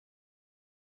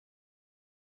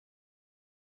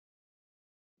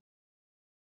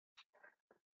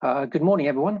Good morning,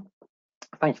 everyone.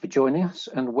 Thank you for joining us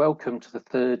and welcome to the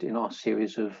third in our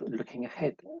series of Looking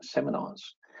Ahead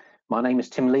seminars. My name is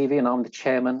Tim Levy and I'm the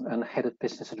Chairman and Head of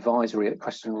Business Advisory at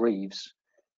Kreston Reeves.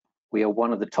 We are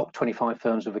one of the top 25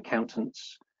 firms of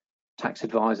accountants, tax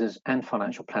advisors and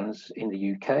financial planners in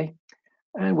the UK,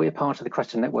 and we're part of the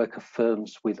Kreston network of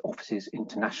firms with offices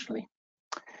internationally.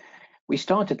 We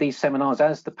started these seminars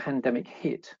as the pandemic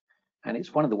hit, and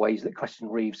it's one of the ways that Kreston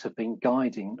Reeves have been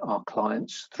guiding our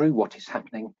clients through what is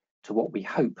happening to what we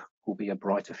hope will be a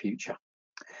brighter future.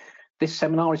 This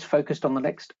seminar is focused on the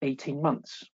next 18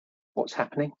 months, what's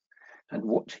happening and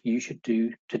what you should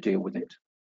do to deal with it.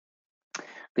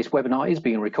 This webinar is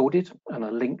being recorded and a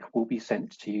link will be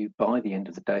sent to you by the end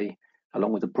of the day,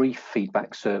 along with a brief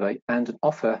feedback survey and an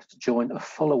offer to join a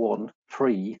follow-on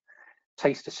free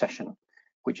taster session,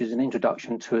 which is an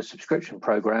introduction to a subscription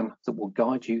program that will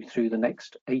guide you through the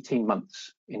next 18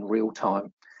 months in real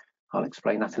time. I'll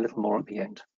explain that a little more at the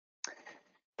end.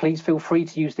 Please feel free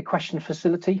to use the question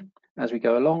facility as we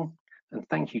go along, and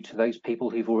thank you to those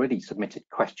people who've already submitted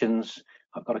questions.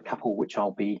 I've got a couple which I'll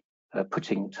be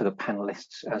putting to the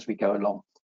panelists as we go along.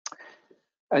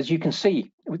 As you can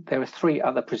see, there are three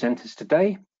other presenters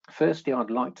today. Firstly, I'd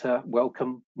like to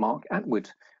welcome Mark Attwood,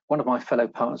 one of my fellow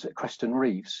partners at Kreston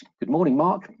Reeves. Good morning,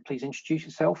 Mark. Please introduce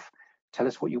yourself. Tell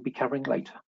us what you'll be covering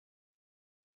later.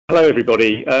 Hello,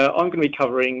 everybody. I'm going to be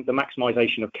covering the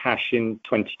maximisation of cash in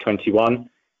 2021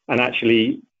 and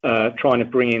actually trying to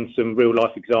bring in some real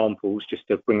life examples just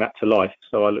to bring that to life.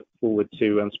 So I look forward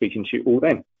to speaking to you all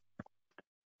then.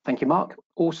 Thank you, Mark.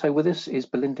 Also with us is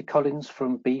Belinda Collins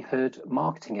from Be Heard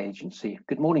Marketing Agency.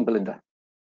 Good morning, Belinda.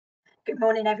 Good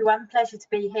morning, everyone. Pleasure to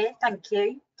be here. Thank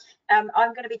you. I'm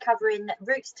going to be covering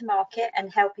routes to market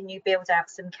and helping you build out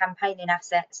some campaigning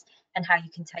assets and how you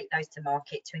can take those to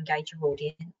market to engage your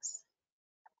audience.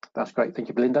 That's great. Thank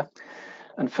you, Belinda.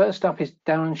 And first up is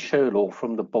Darren Shirlaw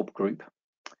from the Bob Group.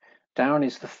 Darren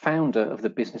is the founder of the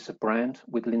Business of Brand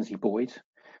with Lindsay Boyd.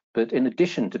 But in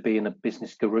addition to being a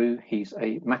business guru, he's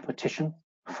a mathematician,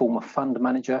 former fund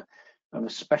manager, and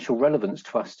of special relevance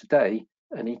to us today,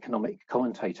 an economic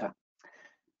commentator.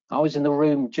 I was in the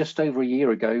room just over a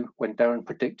year ago when Darren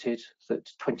predicted that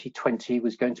 2020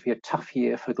 was going to be a tough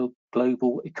year for the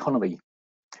global economy.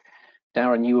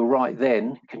 Darren, you were right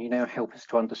then. Can you now help us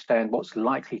to understand what's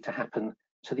likely to happen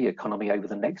to the economy over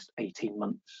the next 18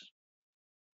 months?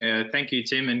 Thank you,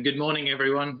 Tim, and good morning,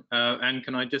 everyone. And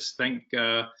can I just thank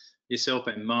yourself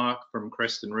and Mark from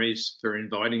Kreston Reeves for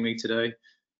inviting me today.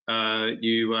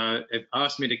 You have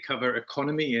asked me to cover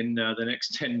economy in the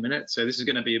next 10 minutes, so this is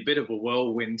going to be a bit of a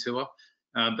whirlwind tour.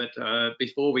 But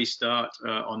before we start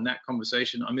on that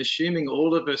conversation, I'm assuming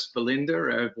all of us, Belinda,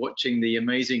 are watching the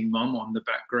amazing mum on the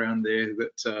background there.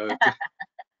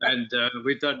 And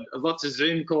we've done lots of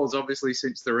Zoom calls, obviously,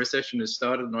 since the recession has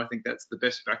started, and I think that's the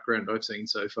best background I've seen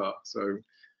so far. So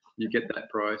you get that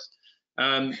prize.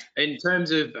 In terms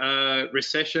of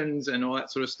recessions and all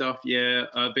that sort of stuff, yeah,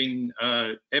 I've been,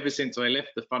 ever since I left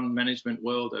the fund management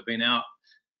world, I've been out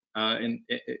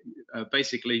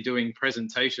basically doing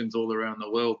presentations all around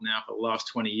the world now for the last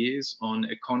 20 years on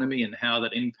economy and how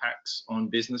that impacts on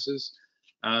businesses.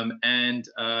 And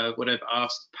what I've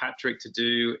asked Patrick to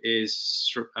do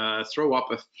is throw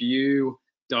up a few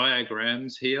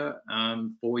diagrams here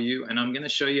for you, and I'm going to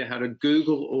show you how to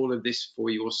Google all of this for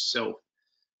yourself.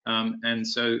 And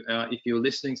so if you're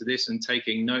listening to this and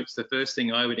taking notes, the first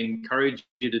thing I would encourage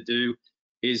you to do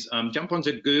is jump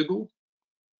onto Google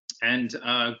and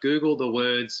Google the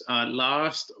words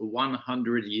last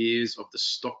 100 years of the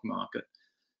stock market.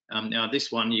 Now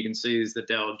this one you can see is the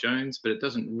Dow Jones, but it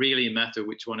doesn't really matter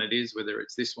which one it is, whether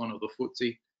it's this one or the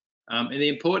FTSE. And the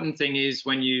important thing is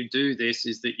when you do this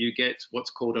is that you get what's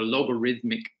called a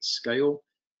logarithmic scale.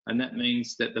 And that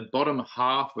means that the bottom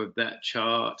half of that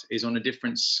chart is on a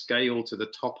different scale to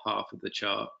the top half of the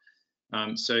chart.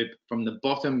 So from the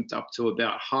bottom up to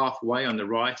about halfway on the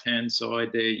right-hand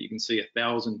side there, you can see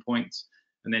 1,000 points.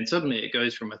 And then suddenly it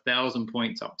goes from 1,000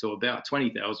 points up to about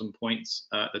 20,000 points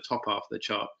at the top half of the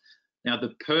chart. Now,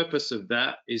 the purpose of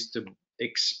that is to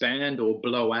expand or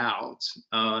blow out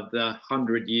the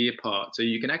 100-year part. So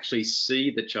you can actually see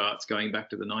the charts going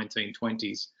back to the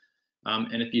 1920s.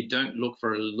 And if you don't look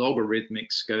for a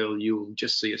logarithmic scale, you'll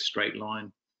just see a straight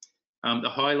line. The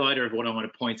highlighter of what I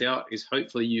want to point out is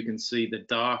hopefully you can see the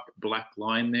dark black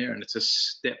line there, and it's a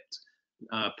stepped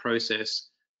process.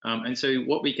 And so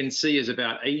what we can see is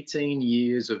about 18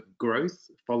 years of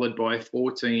growth, followed by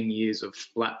 14 years of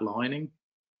flatlining,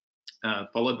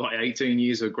 followed by 18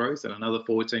 years of growth and another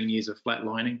 14 years of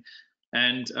flatlining.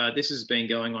 And this has been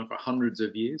going on for hundreds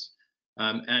of years.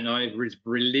 And I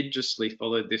religiously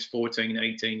followed this 14,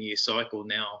 18-year cycle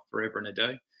now forever and a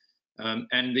day.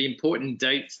 And the important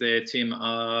dates there, Tim,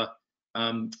 are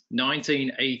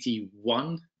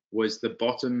 1981 was the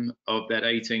bottom of that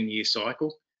 18-year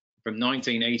cycle. From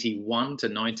 1981 to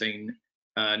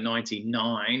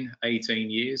 1999, 18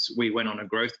 years, we went on a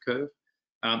growth curve.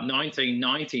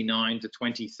 1999 to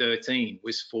 2013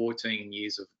 was 14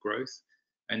 years of growth.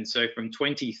 And so from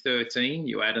 2013,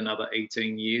 you add another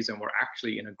 18 years and we're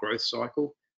actually in a growth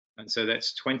cycle. And so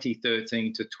that's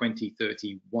 2013 to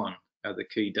 2031 are the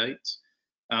key dates.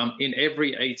 In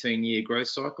every 18-year growth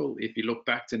cycle, if you look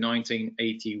back to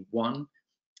 1981,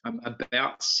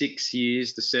 about 6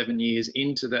 years to 7 years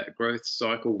into that growth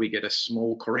cycle, we get a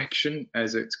small correction,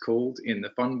 as it's called in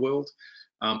the fund world.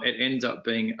 It ends up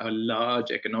being a large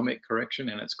economic correction,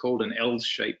 and it's called an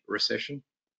L-shaped recession.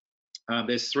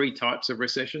 There's 3 types of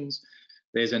recessions.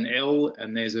 There's an L,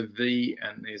 and there's a V,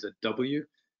 and there's a W.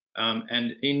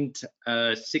 And in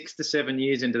 6 to 7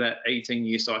 years into that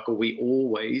 18-year cycle, we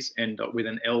always end up with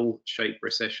an L-shaped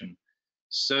recession.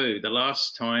 So the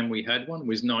last time we had one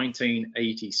was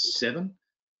 1987,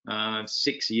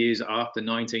 6 years after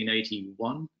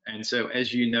 1981. And so,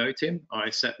 as you know, Tim, I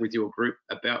sat with your group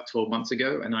about 12 months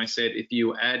ago, and I said, if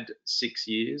you add 6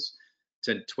 years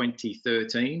to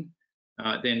 2013,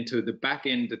 then to the back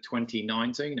end of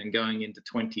 2019 and going into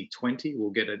 2020, we'll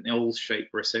get an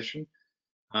L-shaped recession.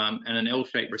 And an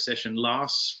L-shaped recession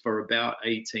lasts for about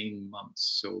 18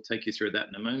 months. So we'll take you through that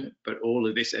in a moment. But all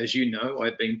of this, as you know,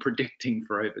 I've been predicting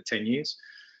for over 10 years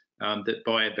that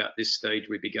by about this stage,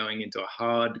 we'd be going into a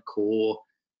hardcore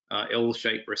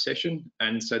L-shaped recession.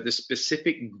 And so the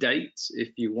specific dates, if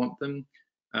you want them,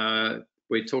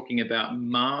 we're talking about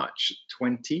March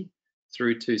 20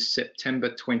 through to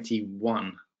September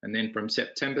 21. And then from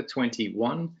September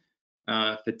 21,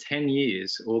 for 10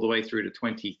 years, all the way through to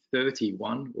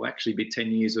 2031, will actually be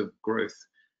 10 years of growth.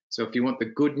 So if you want the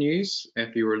good news,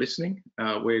 if you were listening,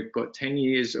 we've got 10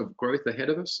 years of growth ahead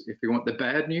of us. If you want the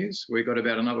bad news, we've got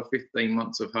about another 15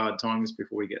 months of hard times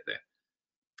before we get there.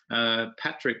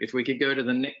 Patrick, if we could go to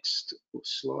the next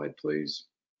slide, please.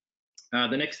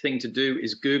 The next thing to do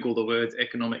is Google the words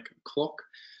economic clock.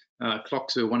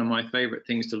 Clocks are one of my favorite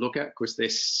things to look at because they're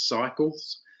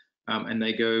cycles. And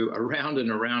they go around and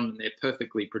around, and they're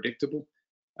perfectly predictable.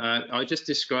 I just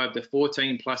described a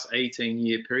 14 plus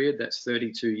 18-year period, that's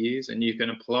 32 years, and you can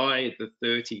apply the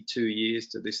 32 years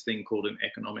to this thing called an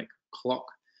economic clock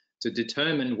to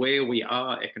determine where we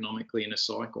are economically in a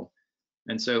cycle.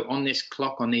 And so on this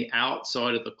clock, on the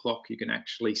outside of the clock, you can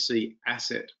actually see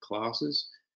asset classes.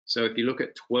 So if you look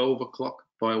at 12 o'clock,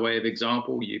 by way of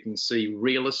example, you can see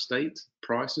real estate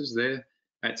prices there.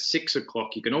 At 6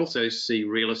 o'clock, you can also see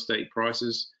real estate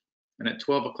prices, and at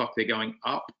 12 o'clock, they're going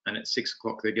up, and at 6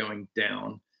 o'clock, they're going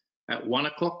down. At 1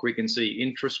 o'clock, we can see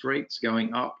interest rates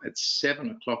going up. At 7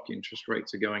 o'clock, interest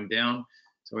rates are going down.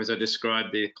 So as I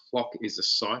described, the clock is a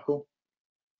cycle.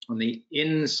 On the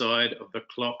inside of the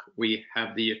clock, we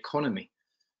have the economy.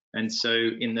 And so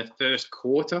in the first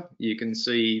quarter, you can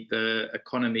see the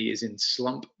economy is in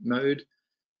slump mode.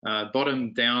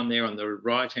 Bottom down there on the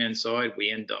right-hand side,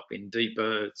 we end up in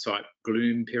deeper type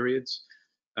gloom periods.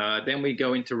 Then we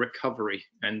go into recovery.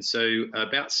 And so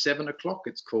about 7 o'clock,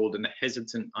 it's called a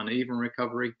hesitant, uneven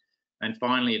recovery. And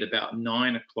finally, at about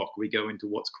 9 o'clock, we go into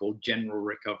what's called general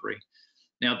recovery.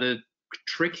 Now, the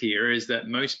trick here is that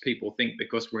most people think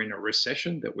because we're in a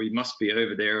recession that we must be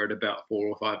over there at about 4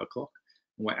 or 5 o'clock.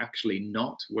 We're actually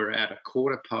not. We're at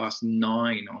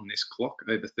 9:15 on this clock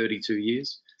over 32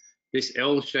 years. This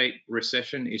L-shaped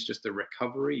recession is just a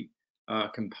recovery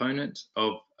component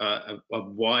of a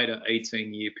wider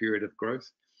 18-year period of growth.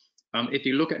 If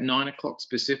you look at 9 o'clock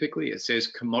specifically, it says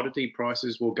commodity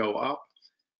prices will go up,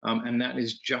 and that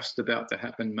is just about to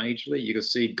happen majorly. You can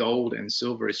see gold and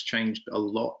silver has changed a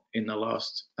lot in the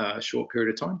last short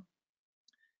period of time.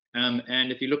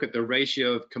 And if you look at the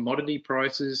ratio of commodity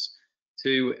prices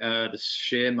to the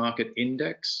share market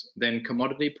index, then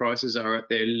commodity prices are at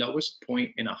their lowest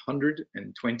point in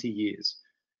 120 years.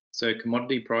 So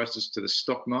commodity prices to the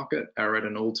stock market are at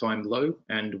an all-time low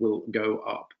and will go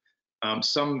up.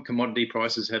 Some commodity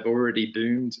prices have already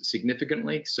boomed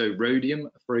significantly. So rhodium,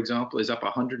 for example, is up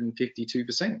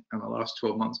 152% in the last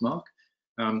 12 months mark.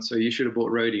 So you should have bought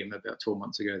rhodium about 12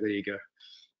 months ago. There you go.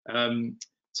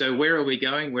 So where are we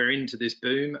going? We're into this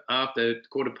boom. After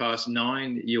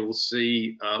 9:15, you'll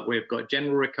see we've got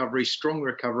general recovery, strong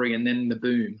recovery, and then the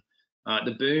boom.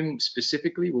 The boom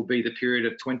specifically will be the period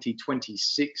of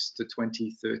 2026 to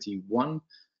 2031.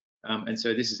 And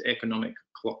so this is economic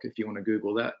clock if you want to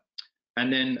Google that.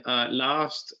 And then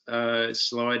last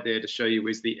slide there to show you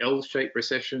is the L-shaped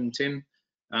recession, Tim.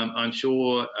 I'm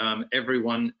sure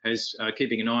everyone is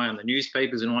keeping an eye on the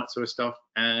newspapers and all that sort of stuff.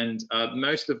 And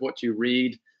most of what you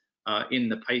read in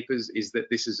the papers is that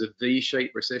this is a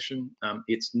V-shaped recession.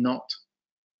 It's not.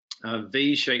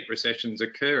 V-shaped recessions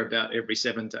occur about every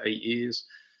 7 to 8 years.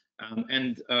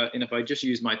 And if I just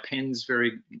use my pens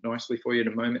very nicely for you in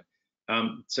a moment.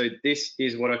 So this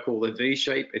is what I call a V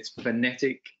shape. It's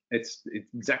phonetic. It's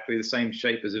exactly the same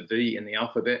shape as a V in the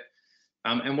alphabet.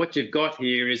 And what you've got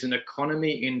here is an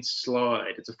economy in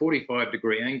slide. It's a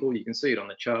 45-degree angle. You can see it on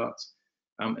the charts.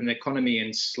 An economy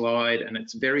in slide, and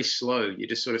it's very slow. You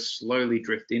just sort of slowly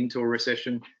drift into a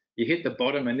recession. You hit the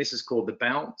bottom, and this is called the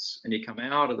bounce, and you come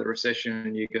out of the recession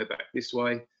and you go back this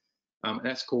way.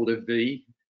 That's called a V.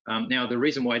 Now, the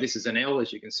reason why this is an L,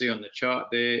 as you can see on the chart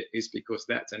there, is because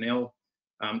that's an L.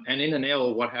 And in an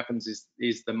L, what happens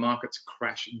is the markets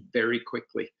crash very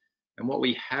quickly. And what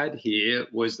we had here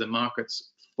was the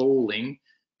markets falling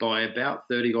by about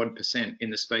 30-odd% in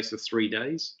the space of 3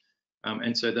 days.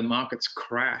 And so the markets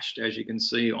crashed, as you can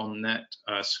see on that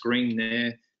screen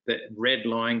there, that red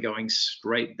line going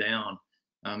straight down.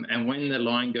 And when the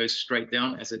line goes straight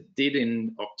down, as it did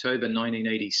in October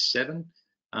 1987,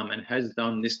 and has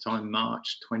done this time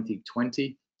March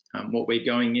 2020, what we're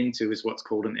going into is what's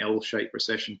called an L-shaped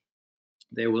recession.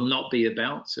 There will not be a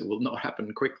bounce. It will not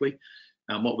happen quickly.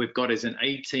 What we've got is an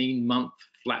 18-month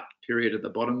flat period at the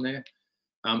bottom there.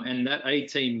 And that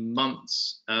 18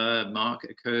 months mark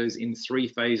occurs in 3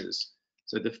 phases.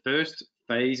 So the first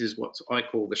phase is what I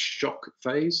call the shock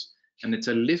phase. And it's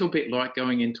a little bit like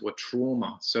going into a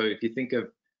trauma. So if you think of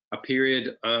a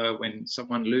period when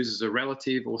someone loses a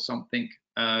relative or something,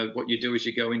 what you do is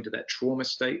you go into that trauma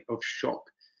state of shock.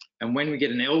 And when we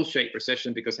get an L-shaped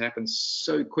recession, because it happens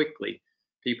so quickly,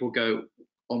 people go,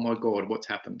 oh my God, what's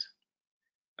happened?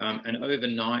 And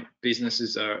overnight,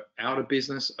 businesses are out of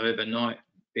business. Overnight,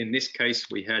 in this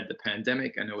case, we had the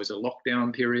pandemic and there was a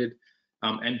lockdown period.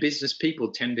 And business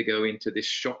people tend to go into this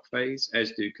shock phase,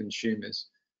 as do consumers.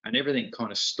 And everything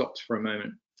kind of stops for a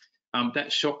moment.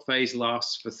 That shock phase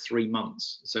lasts for 3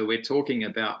 months. So we're talking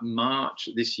about March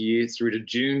this year through to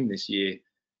June this year.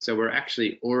 So we're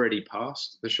actually already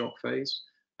past the shock phase.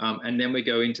 And then we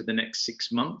go into the next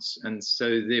 6 months. And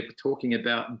so they're talking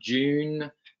about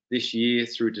June this year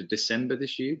through to December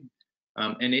this year.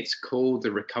 And it's called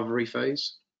the recovery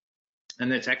phase.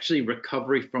 And that's actually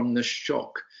recovery from the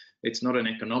shock. It's not an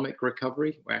economic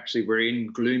recovery. We're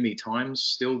in gloomy times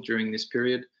still during this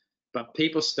period. But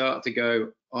people start to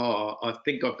go, oh, I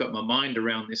think I've got my mind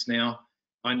around this now.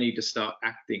 I need to start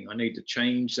acting. I need to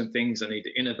change some things. I need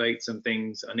to innovate some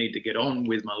things. I need to get on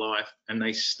with my life. And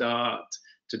they start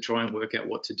to try and work out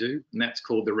what to do. And that's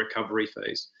called the recovery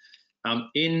phase.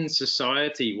 In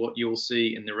society, what you'll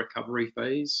see in the recovery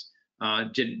phase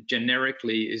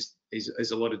generically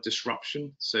is a lot of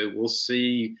disruption. So we'll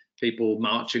see people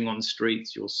marching on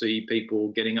streets. You'll see people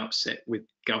getting upset with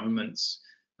governments.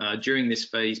 During this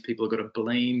phase, people have got to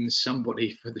blame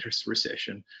somebody for this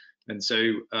recession. And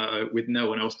so with no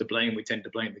one else to blame, we tend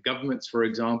to blame the governments, for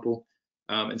example.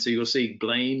 And so you'll see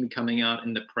blame coming out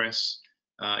in the press.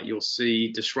 You'll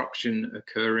see disruption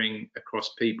occurring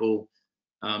across people.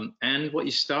 And what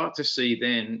you start to see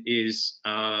then is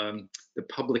the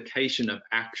publication of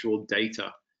actual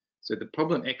data. So the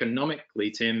problem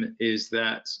economically, Tim, is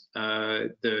that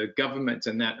the government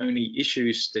and that only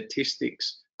issues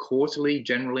statistics quarterly,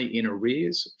 generally in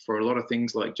arrears for a lot of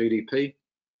things like GDP.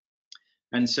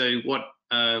 And so what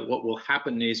will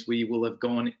happen is we will have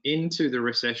gone into the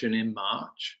recession in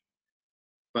March,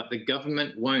 but the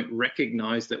government won't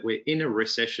recognize that we're in a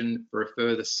recession for a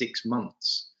further 6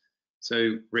 months.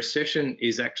 So recession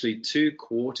is actually 2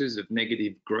 quarters of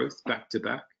negative growth back to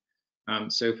back.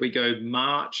 So if we go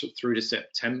March through to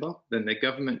September, then the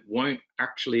government won't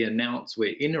actually announce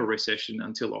we're in a recession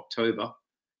until October.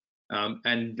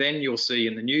 And then you'll see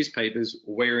in the newspapers,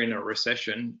 we're in a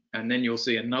recession, and then you'll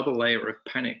see another layer of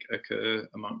panic occur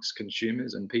amongst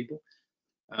consumers and people.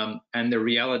 And the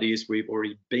reality is we've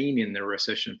already been in the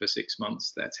recession for 6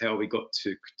 months. That's how we got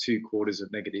to 2 quarters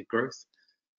of negative growth.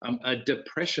 A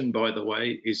depression, by the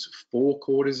way, is 4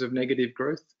 quarters of negative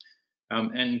growth.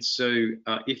 And so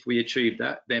if we achieve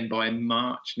that, then by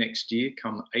March next year,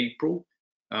 come April,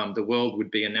 the world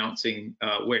would be announcing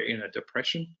we're in a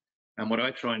depression. And what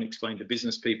I try and explain to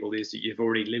business people is that you've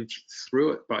already lived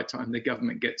through it by the time the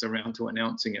government gets around to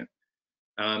announcing it.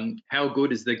 How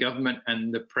good is the government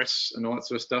and the press and all that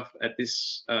sort of stuff at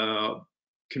this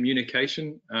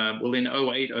communication? Well, in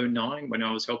 08, 09, when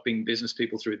I was helping business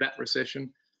people through that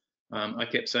recession, I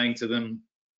kept saying to them,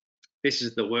 This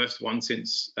is the worst one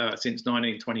since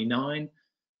 1929,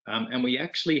 and we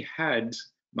actually had,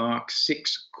 Mark,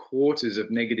 6 quarters of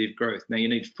negative growth. Now you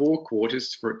need 4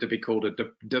 quarters for it to be called a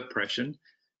depression.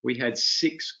 We had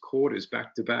 6 quarters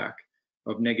back to back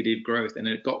of negative growth, and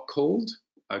it got called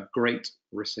a Great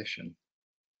Recession.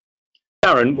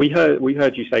 Darren, we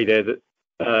heard you say there that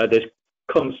there's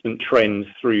constant trends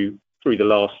through the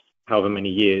last however many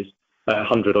years,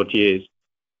 100 odd years.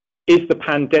 Is the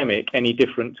pandemic any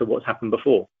different to what's happened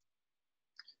before?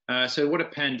 So what a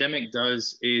pandemic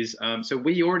does is, so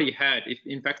we already had,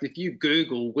 in fact, if you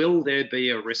Google, will there be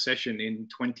a recession in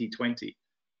 2020?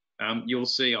 You'll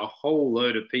see a whole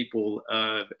load of people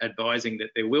advising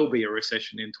that there will be a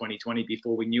recession in 2020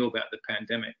 before we knew about the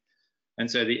pandemic. And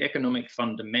so the economic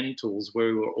fundamentals,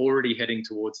 we were already heading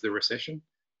towards the recession.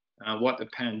 What the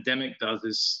pandemic does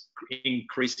is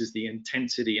increases the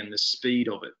intensity and the speed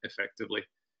of it effectively.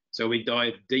 So we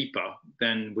dive deeper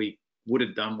than we would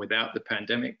have done without the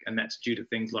pandemic, and that's due to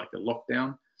things like the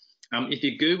lockdown. If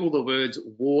you Google the words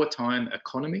wartime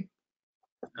economy,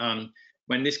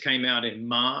 when this came out in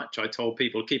March, I told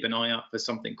people keep an eye out for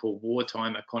something called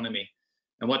wartime economy.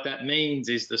 And what that means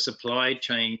is the supply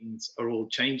chains are all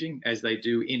changing as they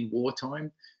do in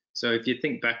wartime. So if you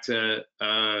think back to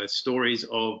stories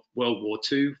of World War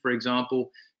II, for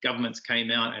example, governments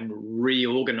came out and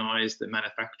reorganized the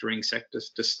manufacturing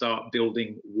sectors to start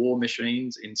building war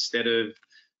machines instead of,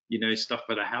 you know, stuff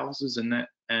for the houses and that.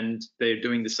 And they're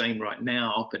doing the same right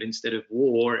now, but instead of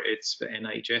war, it's for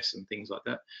NHS and things like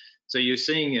that. So you're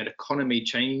seeing an economy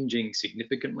changing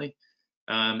significantly.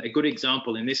 A good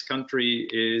example in this country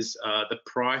is the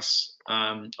price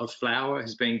of flour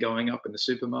has been going up in the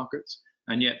supermarkets,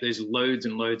 and yet there's loads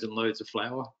and loads and loads of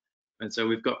flour. And so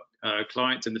we've got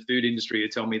clients in the food industry who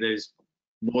tell me there's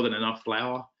more than enough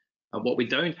flour. What we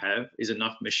don't have is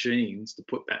enough machines to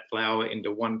put that flour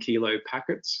into 1 kilo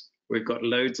packets. We've got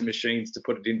loads of machines to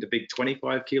put it into big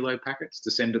 25 kilo packets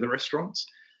to send to the restaurants,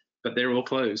 but they're all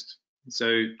closed.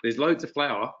 So there's loads of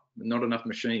flour, but not enough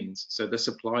machines. So the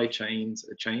supply chains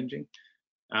are changing.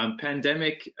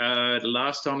 Pandemic, the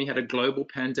last time we had a global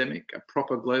pandemic, a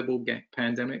proper global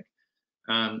pandemic,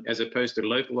 as opposed to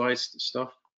localized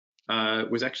stuff,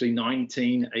 was actually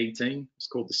 1918. It's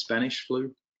called the Spanish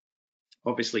flu.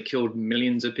 Obviously killed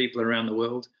millions of people around the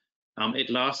world. It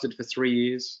lasted for 3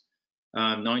 years,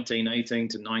 1918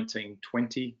 to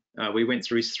 1920. We went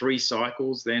through 3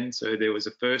 cycles then. So there was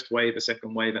a first wave, a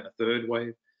second wave, and a third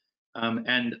wave.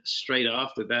 And straight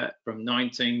after that, from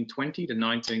 1920 to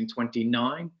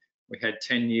 1929, we had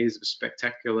 10 years of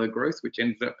spectacular growth, which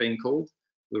ended up being called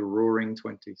the Roaring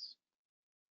Twenties.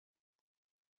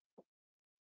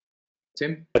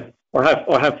 Tim?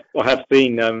 I have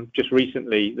seen just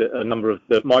recently that a number of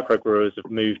the microbrewers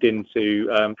have moved into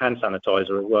hand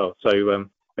sanitizer as well. So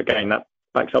again, that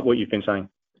backs up what you've been saying.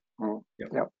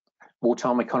 Yep.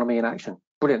 Wartime economy in action.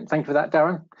 Brilliant. Thank you for that,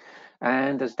 Darren.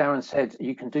 And as Darren said,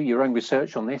 you can do your own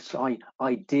research on this.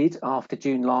 I did after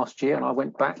June last year, and I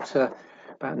went back to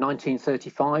about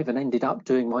 1935 and ended up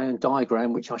doing my own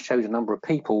diagram, which I showed a number of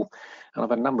people. And I've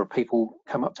had a number of people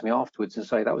come up to me afterwards and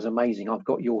say, that was amazing. I've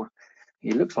got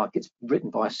it looks like it's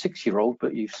written by a 6-year-old,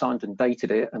 but you've signed and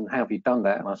dated it, and how have you done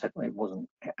that? And I said, well, it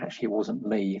wasn't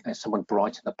me. There's someone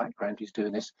bright in the background who's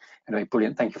doing this. Anyway,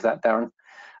 brilliant. Thank you for that, Darren.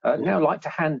 Now I'd like to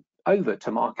hand over to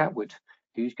Mark Attwood,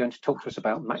 who's going to talk to us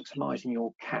about maximising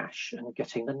your cash and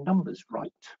getting the numbers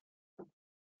right.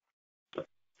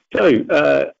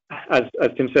 So, as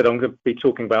Tim said, I'm going to be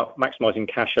talking about maximising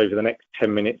cash over the next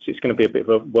 10 minutes. It's going to be a bit of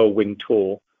a whirlwind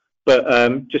tour, but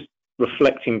just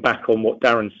reflecting back on what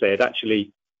Darren said,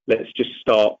 actually, let's just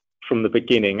start from the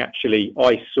beginning. Actually,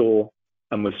 I saw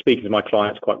and was speaking to my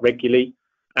clients quite regularly,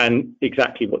 and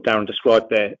exactly what Darren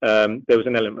described there, there was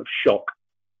an element of shock.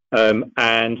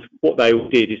 And what they all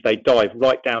did is they dived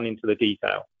right down into the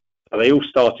detail. So they all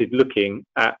started looking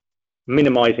at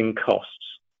minimising costs,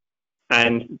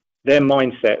 and their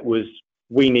mindset was,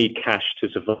 we need cash to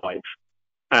survive.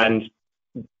 And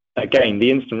again, the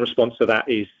instant response to that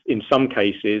is, in some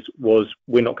cases, was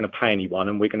we're not going to pay anyone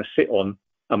and we're going to sit on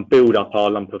and build up our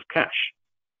lump of cash,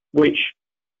 which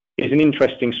is an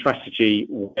interesting strategy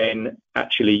when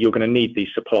actually you're going to need these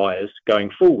suppliers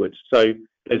going forward. So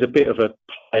there's a bit of a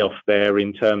payoff there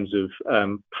in terms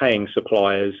of paying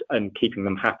suppliers and keeping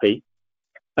them happy.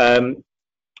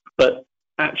 But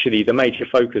actually, the major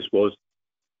focus was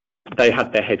they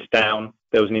had their heads down.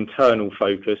 There was an internal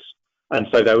focus. And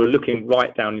so they were looking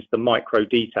right down into the micro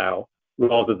detail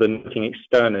rather than looking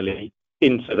externally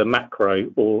into the macro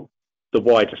or the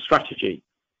wider strategy.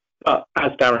 But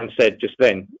as Darren said just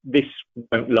then, this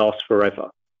won't last forever.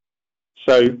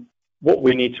 So what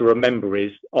we need to remember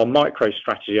is our micro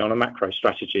strategy and our macro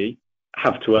strategy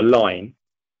have to align,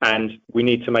 and we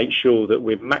need to make sure that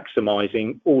we're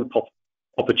maximising all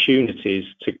opportunities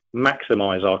to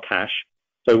maximise our cash,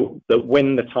 so that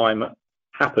when the time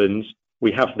happens,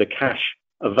 we have the cash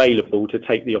available to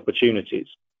take the opportunities.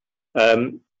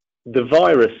 The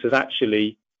virus has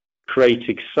actually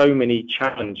created so many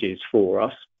challenges for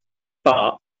us,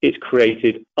 but it's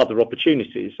created other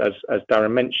opportunities, as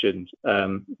Darren mentioned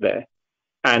there.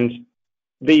 And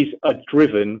these are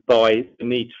driven by the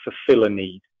need to fulfill a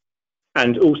need.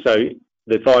 And also,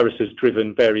 the virus has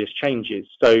driven various changes.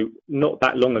 So not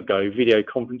that long ago, video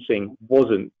conferencing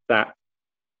wasn't that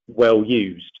well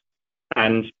used.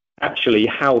 And actually,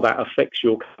 how that affects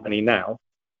your company now,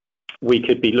 we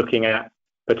could be looking at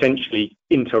potentially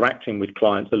interacting with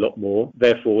clients a lot more.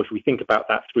 Therefore, if we think about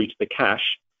that through to the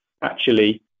cash,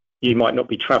 actually, you might not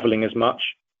be traveling as much.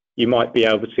 You might be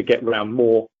able to get around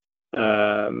more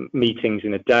meetings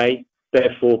in a day,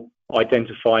 therefore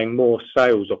identifying more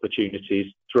sales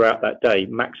opportunities throughout that day,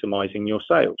 maximising your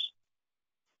sales.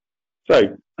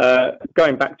 So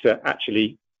going back to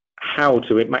actually how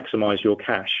to maximise your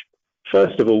cash,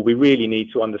 first of all, we really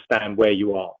need to understand where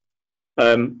you are.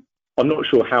 I'm not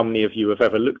sure how many of you have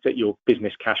ever looked at your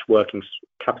business cash working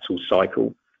capital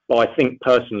cycle, but I think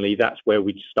personally that's where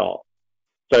we'd start.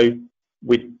 So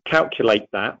we'd calculate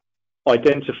that,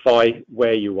 identify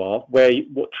where you are,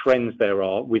 what trends there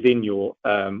are within your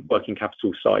working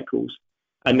capital cycles,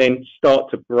 and then start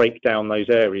to break down those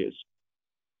areas.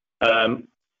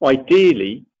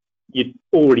 Ideally, you'd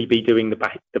already be doing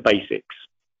the basics.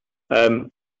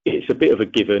 It's a bit of a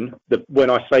given that when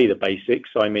I say the basics,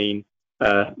 I mean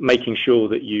making sure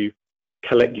that you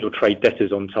collect your trade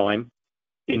debtors on time,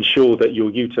 ensure that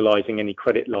you're utilising any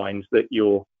credit lines that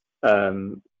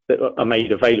that are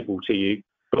made available to you,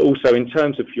 but also in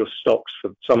terms of your stocks,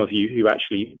 for some of you who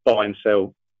actually buy and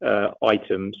sell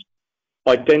items,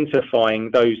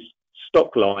 identifying those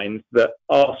stock lines that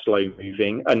are slow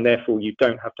moving and therefore you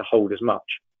don't have to hold as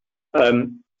much.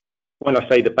 When I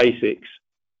say the basics,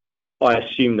 I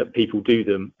assume that people do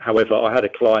them. However, I had a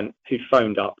client who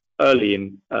phoned up early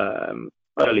in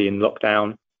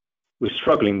lockdown, was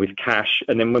struggling with cash,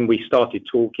 and then when we started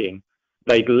talking,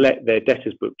 they'd let their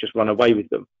debtors book just run away with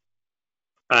them.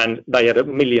 And they had £1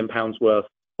 million worth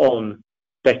on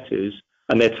debtors,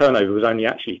 and their turnover was only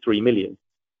actually 3 million.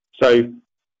 So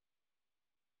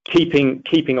keeping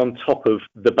on top of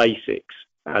the basics,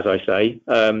 as I say,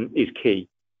 is key.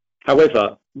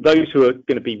 However, those who are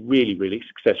going to be really, really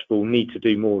successful need to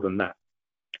do more than that.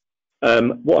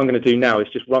 What I'm going to do now is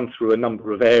just run through a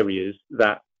number of areas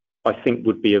that I think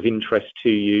would be of interest to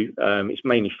you. It's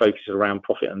mainly focused around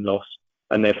profit and loss,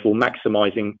 and therefore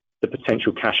maximising the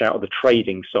potential cash out of the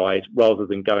trading side rather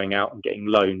than going out and getting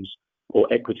loans or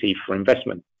equity for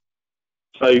investment.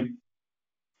 So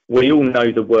we all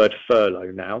know the word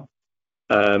furlough now.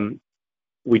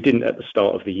 We didn't at the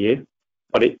start of the year,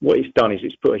 but what it's done is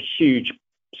it's put a huge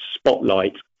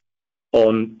spotlight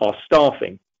on our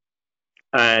staffing.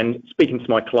 And speaking to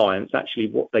my clients, actually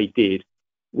what they did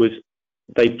was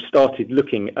they started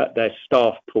looking at their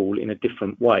staff pool in a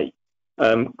different way.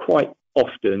 Quite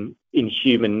often in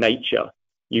human nature,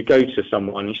 you go to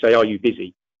someone and you say, "Are you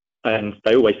busy?" And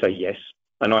they always say yes,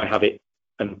 and I have it,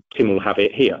 and Tim will have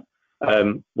it here.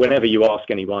 Whenever you ask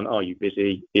anyone, "Are you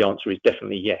busy?" the answer is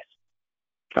definitely yes.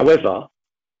 However,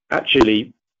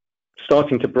 actually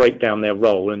starting to break down their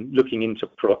role and looking into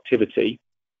productivity,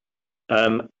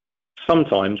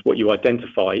 sometimes what you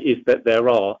identify is that there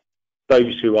are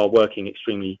those who are working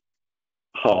extremely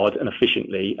hard and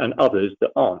efficiently and others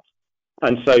that aren't.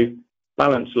 And so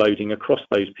balance loading across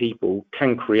those people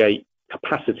can create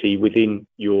capacity within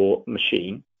your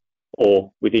machine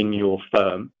or within your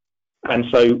firm. And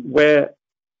so where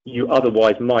you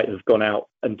otherwise might have gone out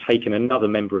and taken another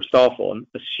member of staff on,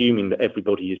 assuming that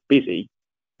everybody is busy,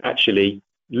 actually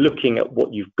looking at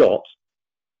what you've got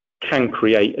can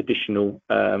create additional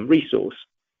resource.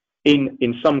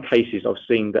 In some cases, I've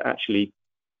seen that actually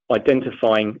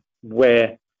identifying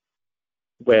where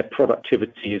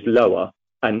productivity is lower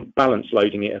and balance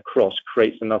loading it across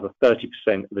creates another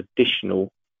 30% of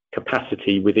additional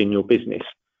capacity within your business,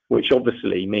 which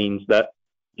obviously means that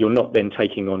you're not then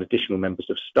taking on additional members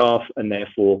of staff and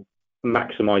therefore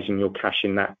maximising your cash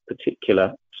in that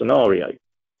particular scenario.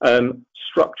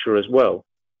 Structure as well,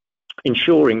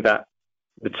 ensuring that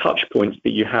the touch points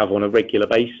that you have on a regular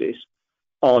basis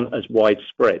aren't as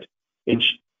widespread.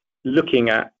 Looking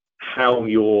at how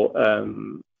you're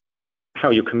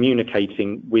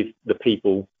communicating with the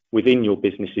people within your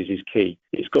businesses is key.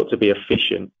 It's got to be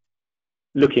efficient.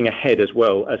 Looking ahead as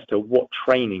well as to what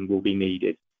training will be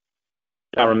needed.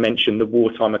 Darren mentioned the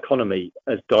wartime economy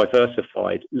has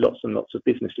diversified lots and lots of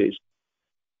businesses.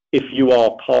 If you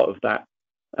are part of that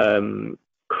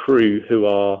crew who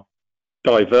are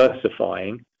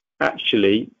diversifying,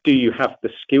 actually, do you have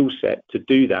the skill set to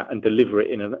do that and deliver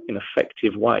it in an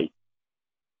effective way?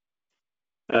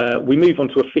 We move on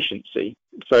to efficiency.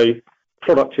 So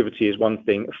productivity is one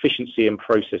thing, efficiency and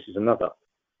process is another.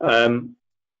 One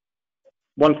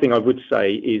thing I would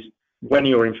say is when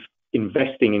you're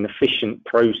investing in efficient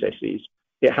processes,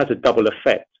 it has a double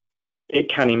effect. It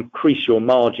can increase your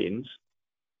margins,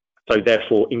 so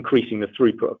therefore increasing the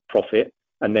throughput of profit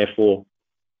and therefore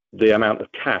the amount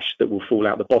of cash that will fall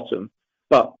out the bottom.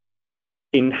 But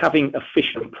in having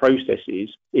efficient processes,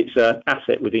 it's an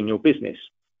asset within your business.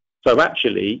 So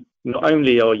actually, not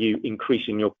only are you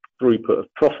increasing your throughput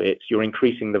of profits, you're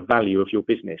increasing the value of your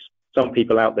business. Some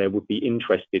people out there would be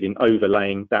interested in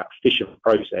overlaying that efficient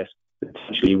process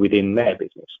potentially within their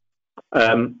business.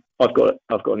 I've got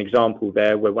an example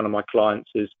there where one of my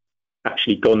clients has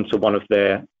actually gone to one of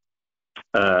their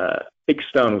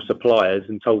external suppliers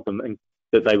and told them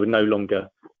that they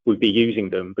would be using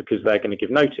them because they're going to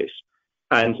give notice.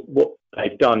 And what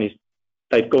they've done is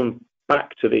they've gone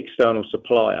back to the external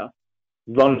supplier,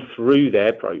 run through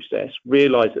their process,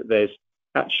 realise that there's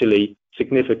actually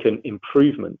significant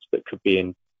improvements that could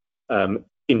be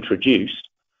introduced,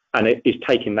 and it is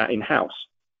taking that in-house.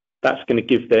 That's going to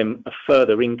give them a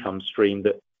further income stream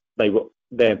that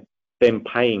they're then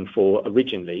paying for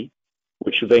originally,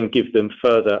 which will then give them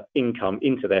further income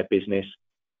into their business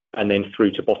and then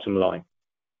through to bottom line.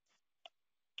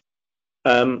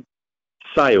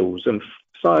 Sales and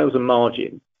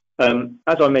margin.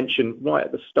 As I mentioned right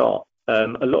at the start,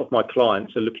 a lot of my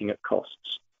clients are looking at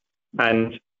costs,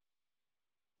 and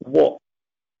what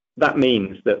that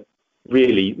means that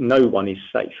really no one is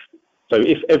safe. So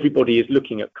if everybody is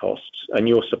looking at costs and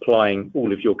you're supplying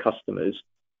all of your customers,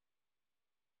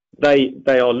 they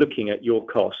are looking at your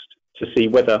cost to see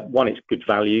whether, one, it's good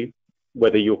value,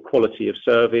 whether your quality of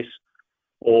service,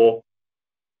 or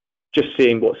just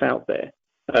seeing what's out there.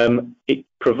 It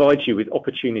provides you with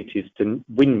opportunities to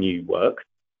win new work,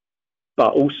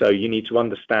 but also you need to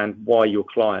understand why your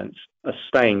clients are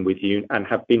staying with you and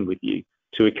have been with you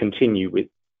to continue with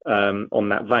on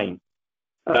that vein.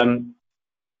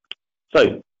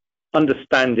 So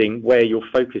understanding where your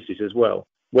focus is as well,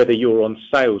 whether you're on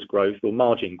sales growth or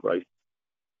margin growth.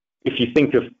 If you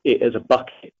think of it as a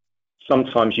bucket,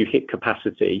 sometimes you hit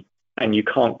capacity and you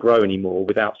can't grow anymore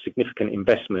without significant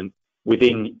investment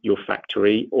within your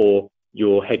factory or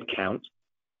your headcount,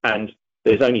 and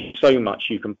there's only so much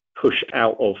you can push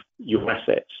out of your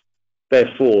assets.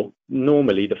 Therefore,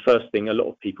 normally the first thing a lot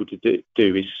of people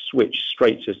do is switch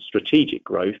straight to strategic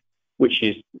growth, which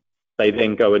is they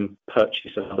then go and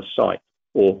purchase another site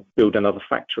or build another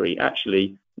factory.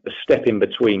 Actually, the step in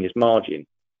between is margin,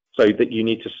 so that you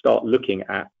need to start looking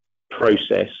at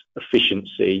process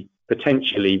efficiency,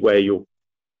 potentially where you're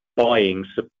buying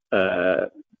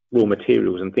raw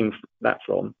materials and things like that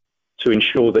from, to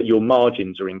ensure that your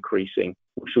margins are increasing,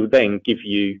 which will then give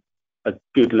you a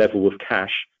good level of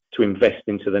cash to invest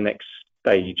into the next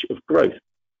stage of growth.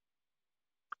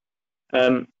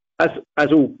 As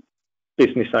all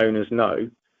business owners know,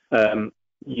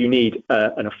 you need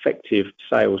an effective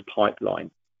sales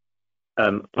pipeline,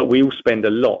 but we all spend a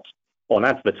lot on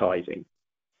advertising,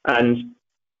 and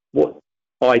what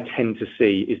I tend to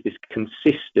see is this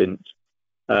consistent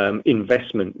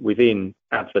investment within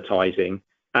advertising,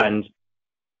 and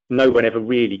no one ever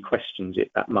really questions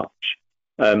it that much,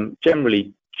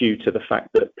 generally due to the fact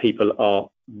that people are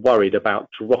worried about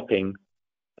dropping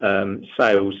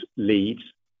sales leads.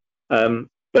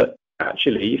 But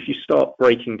actually, if you start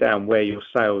breaking down where your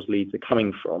sales leads are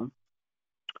coming from,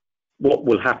 what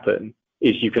will happen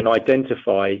is you can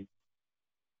identify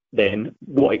then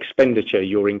what expenditure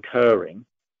you're incurring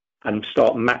and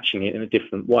start matching it in a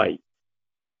different way.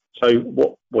 So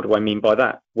what do I mean by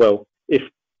that? Well,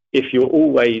 if you're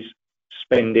always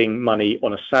spending money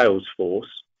on a sales force,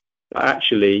 but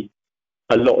actually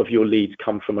a lot of your leads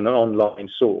come from an online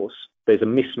source, there's a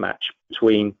mismatch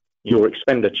between your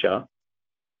expenditure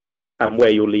and where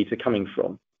your leads are coming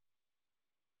from.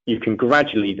 You can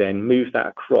gradually then move that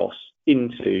across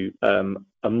into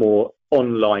a more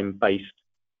online-based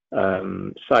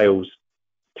sales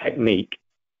technique,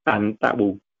 and that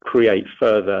will create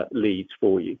further leads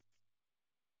for you.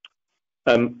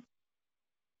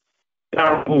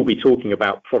 Darren will be talking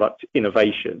about product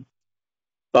innovation,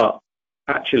 but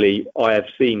actually I have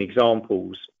seen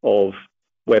examples of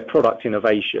where product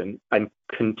innovation and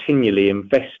continually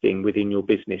investing within your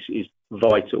business is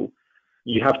vital.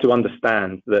 You have to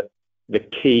understand that the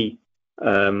key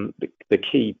the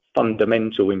key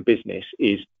fundamental in business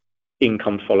is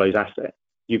income follows asset.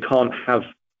 You can't have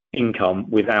income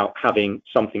without having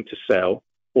something to sell,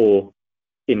 or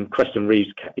in Kreston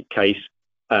Reeves' case,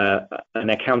 an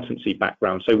accountancy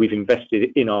background. So we've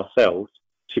invested in ourselves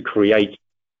to create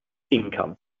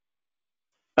income.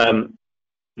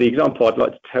 The example I'd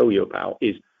like to tell you about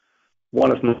is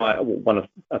one of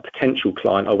a potential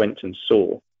client I went and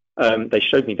saw. They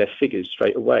showed me their figures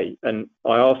straight away, and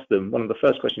I asked them, one of the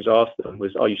first questions I asked them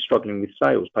was, "Are you struggling with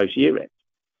sales post year end?"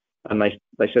 And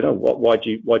they said, "Oh, why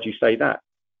do you say that?"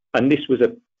 And this was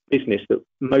a business that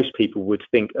most people would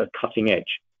think are cutting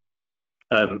edge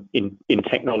in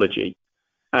technology.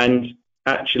 And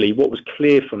actually, what was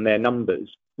clear from their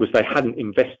numbers was they hadn't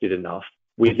invested enough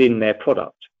within their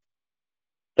product.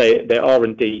 Their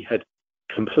R&D had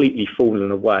completely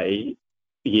fallen away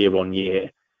year on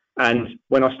year. And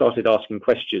when I started asking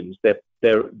questions,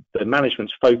 the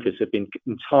management's focus had been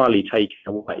entirely taken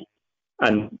away,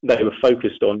 and they were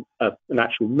focused on an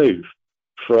actual move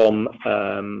from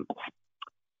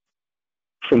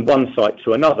one site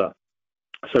to another.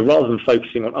 So rather than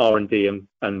focusing on R&D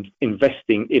and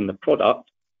investing in the product,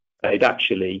 they'd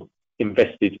actually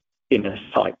invested in a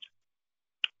site,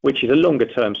 which is a longer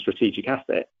term strategic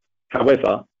asset.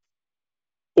 However,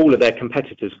 all of their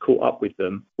competitors caught up with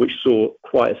them, which saw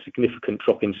quite a significant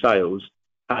drop in sales.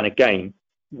 And again,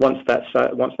 once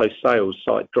those sales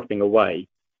started dropping away,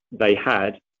 they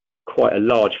had quite a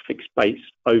large fixed base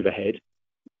overhead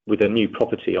with a new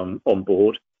property on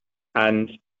board, and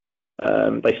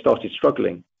they started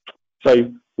struggling.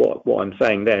 So what I'm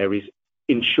saying there is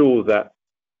ensure that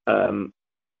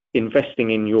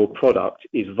investing in your product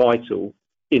is vital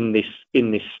in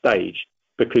this stage,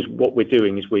 because what we're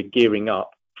doing is we're gearing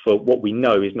up for what we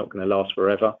know is not going to last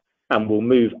forever, and we'll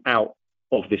move out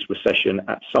of this recession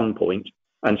at some point.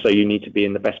 And so you need to be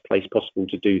in the best place possible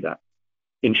to do that.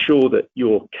 Ensure that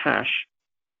your cash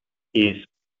is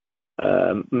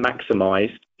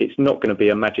maximized. It's not going to be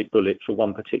a magic bullet for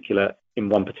one particular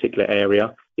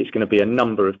area. It's going to be a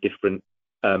number of different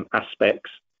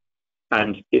aspects,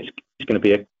 and it's going to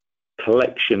be a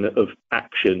collection of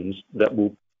actions that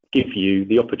will give you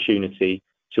the opportunity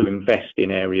to invest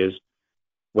in areas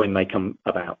when they come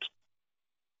about.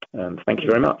 Thank you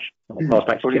very much. I'll pass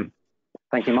back to Tim.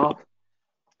 Thank you, Mark.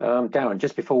 Darren,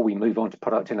 just before we move on to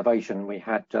product innovation, we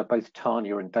had both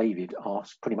Tanya and David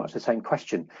ask pretty much the same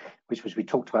question, which was, we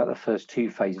talked about the first two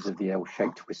phases of the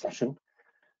L-shaped recession.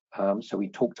 So we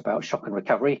talked about shock and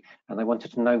recovery, and they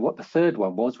wanted to know what the third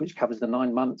one was, which covers the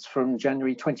 9 months from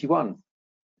January 21.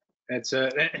 It's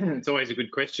always a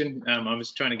good question. I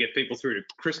was trying to get people through to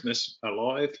Christmas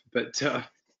alive, but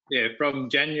yeah, from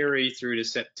January through to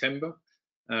September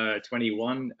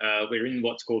 21, we're in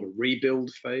what's called a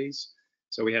rebuild phase.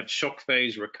 So we have shock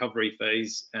phase, recovery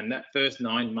phase, and that first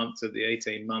 9 months of the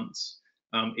 18 months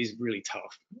is really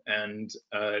tough. And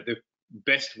the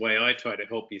best way I try to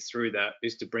help you through that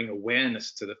is to bring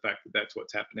awareness to the fact that that's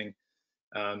what's happening.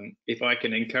 If I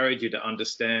can encourage you to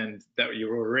understand that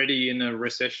you're already in a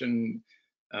recession,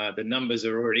 the numbers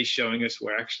are already showing us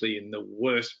we're actually in the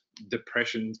worst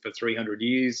depression for 300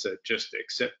 years, so just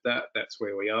accept that, that's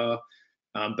where we are.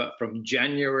 But from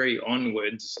January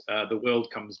onwards, the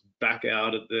world comes back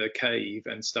out of the cave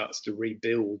and starts to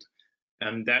rebuild.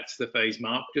 And that's the phase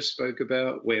Mark just spoke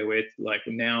about, where we're like,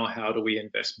 now how do we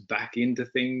invest back into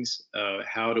things?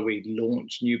 How do we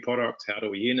launch new products? How do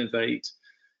we innovate?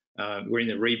 We're in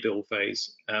the rebuild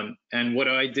phase. And what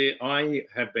I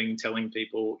have been telling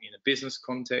people in a business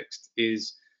context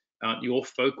is your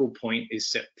focal point is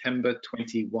September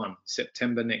 21,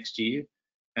 September next year.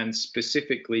 And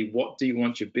specifically, what do you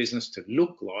want your business to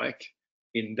look like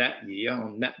in that year,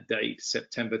 on that date,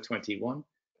 September 21?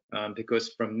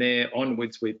 Because from there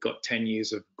onwards, we've got 10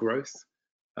 years of growth.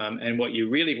 And what you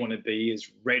really want to be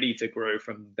is ready to grow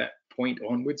from that point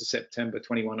onwards, September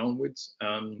 21 onwards.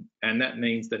 And that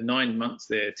means the 9 months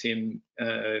there, Tim,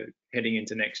 heading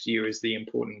into next year is the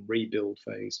important rebuild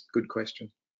phase. Good question.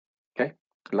 Okay,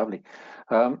 lovely.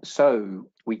 So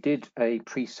we did a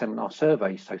pre-seminar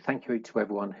survey, so thank you to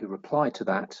everyone who replied to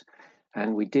that.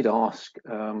 And we did ask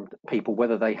people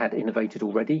whether they had innovated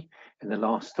already in the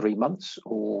last 3 months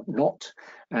or not.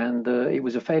 And it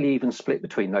was a fairly even split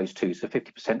between those two. So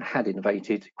 50% had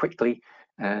innovated quickly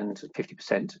and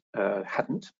 50%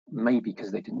 hadn't, maybe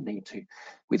because they didn't need to.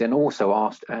 We then also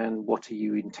asked, and what are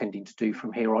you intending to do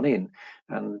from here on in?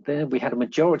 And then we had a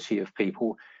majority of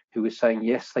people who were saying,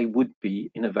 yes, they would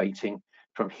be innovating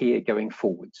from here going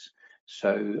forwards.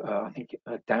 So I think,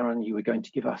 Darren, you were going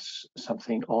to give us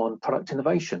something on product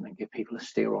innovation and give people a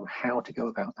steer on how to go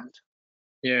about that.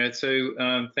 Yeah,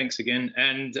 so thanks again.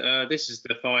 And this is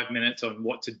the 5 minutes on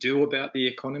what to do about the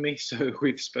economy. So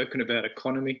we've spoken about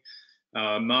economy.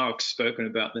 Mark's spoken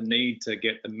about the need to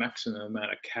get the maximum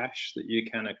amount of cash that you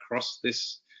can across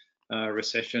this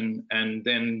recession. And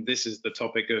then this is the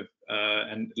topic of,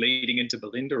 and leading into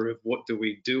Belinda, of what do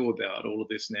we do about all of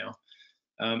this now?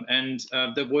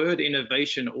 The word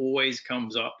innovation always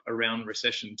comes up around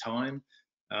recession time.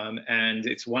 And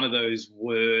it's one of those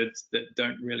words that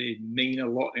don't really mean a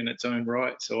lot in its own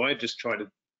right. So I just try to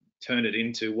turn it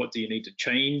into, what do you need to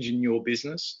change in your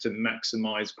business to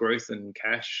maximize growth and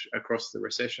cash across the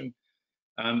recession?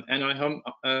 And I have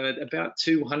about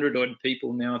 200 odd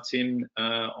people now, Tim,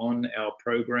 on our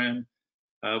program,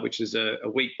 which is a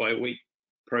week by week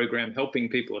program helping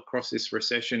people across this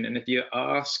recession. And if you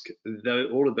ask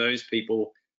all of those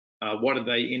people, what are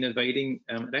they innovating?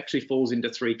 It actually falls into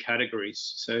 3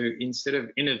 categories. So instead of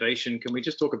innovation, can we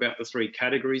just talk about the 3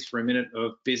 categories for a minute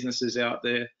of businesses out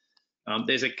there?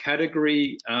 There's a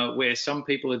category where some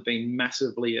people have been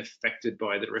massively affected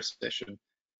by the recession.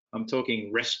 I'm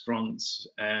talking restaurants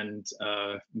and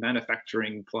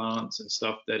manufacturing plants and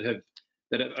stuff that have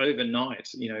overnight,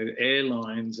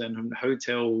 airlines and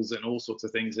hotels and all sorts of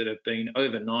things that have been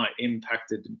overnight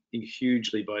impacted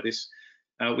hugely by this.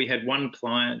 We had one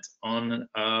client on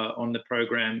the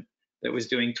program that was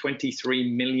doing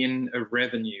 23 million of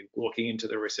revenue walking into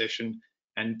the recession,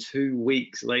 and 2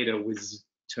 weeks later was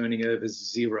turning over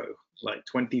 0, like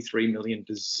 23 million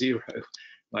to 0.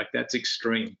 Like, that's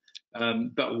extreme.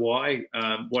 But why?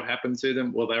 What happened to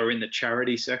them? Well, they were in the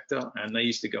charity sector, and they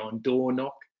used to go and door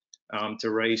knock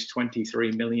to raise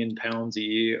 23 million pounds a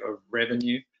year of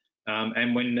revenue.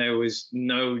 And when there was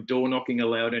no door knocking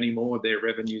allowed anymore, their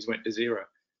revenues went to 0.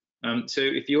 So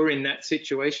if you're in that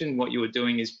situation, what you are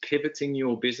doing is pivoting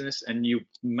your business, and you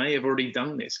may have already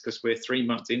done this because we're 3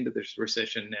 months into this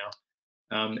recession now.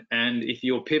 And if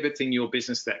you're pivoting your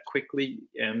business that quickly,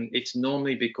 it's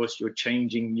normally because you're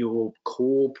changing your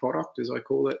core product, as I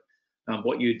call it,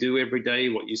 what you do every day,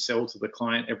 what you sell to the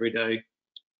client every day.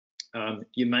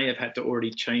 You may have had to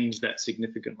already change that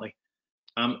significantly.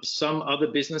 Some other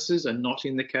businesses are not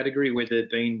in the category where they've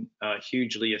been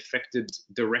hugely affected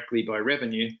directly by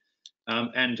revenue.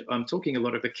 And I'm talking a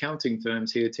lot of accounting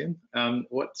firms here, Tim.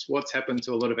 What's happened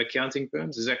to a lot of accounting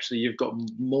firms is actually you've got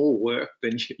more work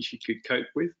than you could cope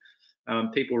with.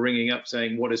 People ringing up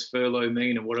saying, what does furlough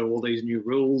mean, and what are all these new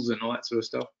rules and all that sort of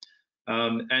stuff.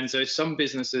 And so some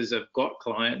businesses have got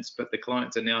clients, but the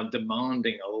clients are now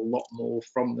demanding a lot more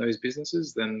from those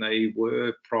businesses than they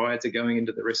were prior to going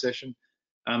into the recession.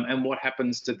 And what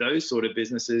happens to those sort of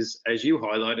businesses, as you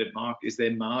highlighted, Mark, is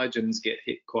their margins get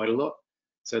hit quite a lot.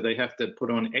 So they have to put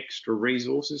on extra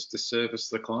resources to service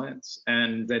the clients,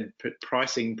 and then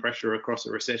pricing pressure across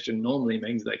a recession normally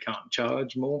means they can't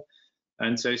charge more.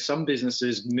 And so some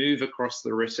businesses move across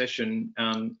the recession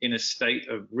in a state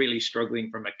of really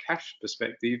struggling from a cash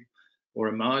perspective or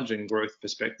a margin growth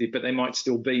perspective, but they might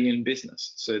still be in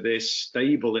business. So they're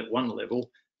stable at one level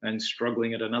and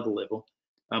struggling at another level.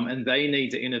 And they need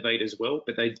to innovate as well,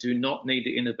 but they do not need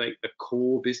to innovate the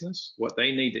core business. What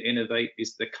they need to innovate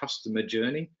is the customer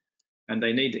journey, and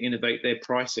they need to innovate their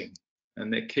pricing.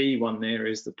 And the key one there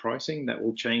is the pricing. That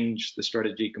will change the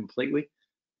strategy completely.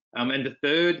 And the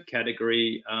third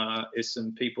category is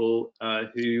some people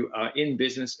who are in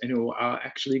business and who are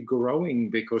actually growing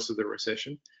because of the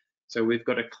recession. So we've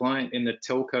got a client in the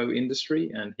telco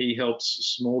industry, and he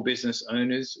helps small business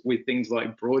owners with things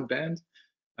like broadband.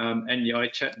 And yeah, I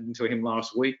chatted to him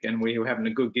last week, and we were having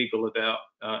a good giggle about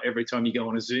every time you go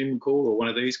on a Zoom call or one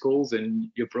of these calls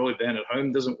and your broadband at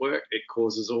home doesn't work, it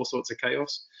causes all sorts of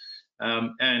chaos.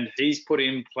 And he's put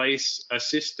in place a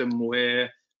system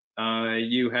where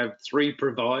you have 3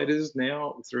 providers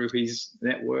now through his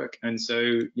network. And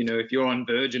so, if you're on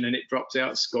Virgin and it drops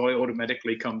out, Sky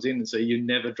automatically comes in, and so you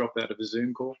never drop out of a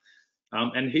Zoom call.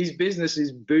 And his business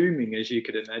is booming, as you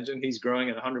could imagine. He's growing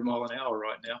at 100 miles an hour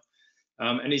right now.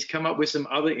 And he's come up with some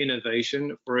other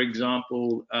innovation. For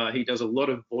example, he does a lot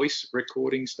of voice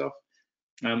recording stuff.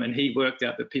 And he worked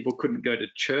out that people couldn't go to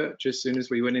church as soon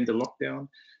as we went into lockdown.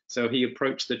 So he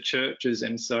approached the churches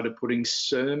and started putting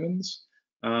sermons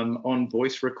on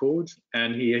voice record.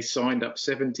 And he has signed up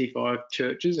 75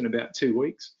 churches in about 2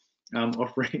 weeks,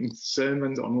 offering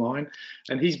sermons online.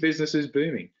 And his business is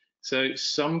booming. So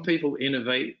some people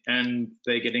innovate and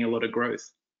they're getting a lot of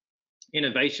growth.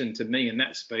 Innovation to me in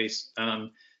that space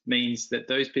means that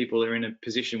those people are in a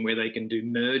position where they can do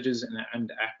mergers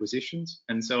and acquisitions.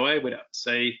 And so I would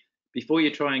say, before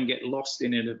you try and get lost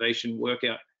in innovation, work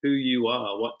out who you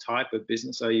are. What type of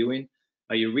business are you in?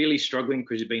 Are you really struggling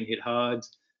because you've been hit hard?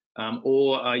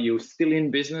 Or are you still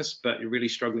in business, but you're really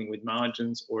struggling with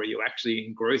margins, or are you actually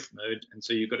in growth mode? And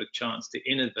so you've got a chance to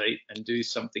innovate and do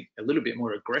something a little bit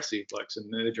more aggressive, like some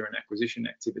merger and acquisition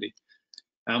activity.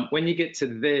 When you get to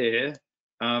there,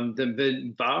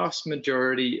 the vast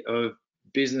majority of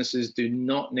businesses do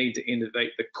not need to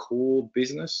innovate the core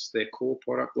business, their core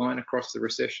product line across the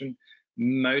recession.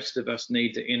 Most of us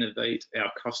need to innovate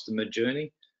our customer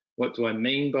journey. What do I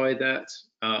mean by that?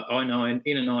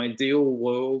 In an ideal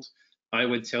world, I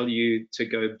would tell you to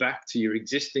go back to your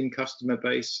existing customer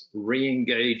base,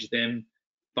 re-engage them,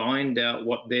 find out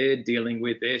what they're dealing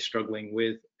with, they're struggling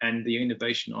with, and the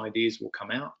innovation ideas will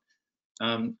come out.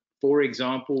 For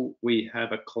example, we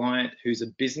have a client who's a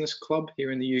business club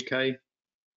here in the UK.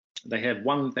 They have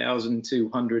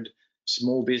 1,200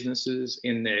 small businesses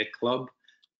in their club.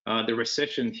 The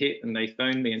recession hit and they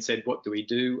phoned me and said, what do we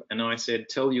do? And I said,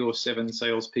 tell your 7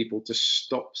 salespeople to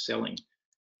stop selling.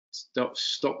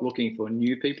 Stop looking for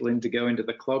new people to go into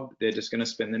the club. They're just going to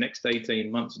spend the next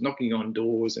 18 months knocking on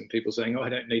doors and people saying, oh, I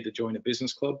don't need to join a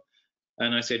business club.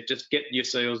 And I said, just get your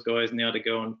sales guys now to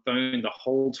go and phone the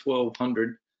whole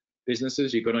 1,200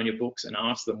 businesses you've got on your books and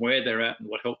ask them where they're at and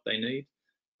what help they need.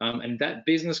 And that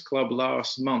business club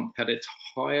last month had its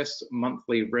highest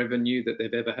monthly revenue that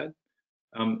they've ever had.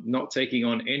 Not taking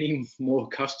on any more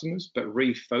customers, but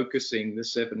refocusing the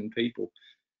 7 people.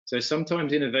 So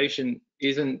sometimes innovation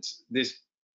isn't this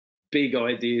big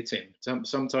idea, Tim.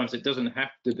 Sometimes it doesn't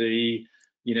have to be,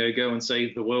 go and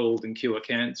save the world and cure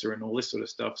cancer and all this sort of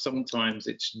stuff. Sometimes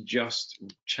it's just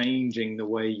changing the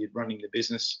way you're running the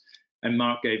business. And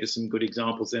Mark gave us some good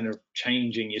examples then of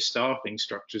changing your staffing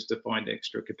structures to find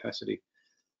extra capacity.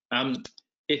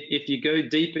 If you go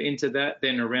deeper into that,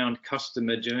 then around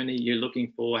customer journey, you're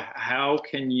looking for how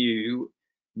can you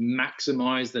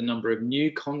maximize the number of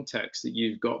new contacts that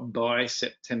you've got by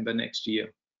September next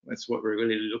year. That's what we're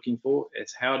really looking for.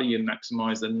 It's how do you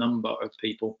maximize the number of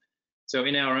people. So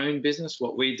in our own business,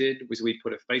 what we did was we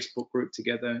put a Facebook group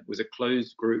together. It was a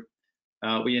closed group.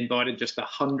 We invited just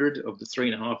 100 of the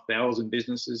 3,500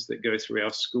 businesses that go through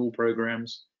our school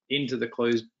programs into the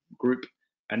closed group.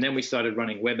 And then we started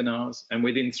running webinars. And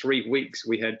within 3 weeks,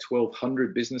 we had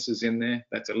 1,200 businesses in there.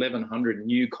 That's 1,100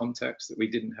 new contacts that we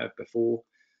didn't have before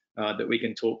that we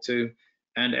can talk to.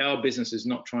 And our business is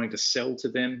not trying to sell to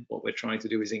them. What we're trying to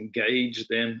do is engage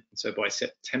them. So by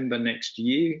September next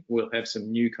year, we'll have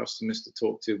some new customers to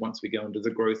talk to once we go into the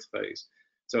growth phase.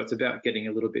 So it's about getting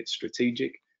a little bit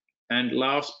strategic. And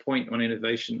last point on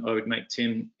innovation I would make,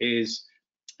 Tim, is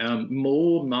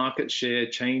more market share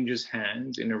changes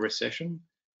hands in a recession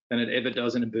than it ever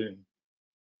does in a boom.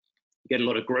 You get a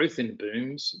lot of growth in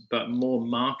booms, but more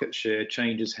market share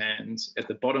changes hands at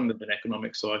the bottom of an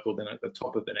economic cycle than at the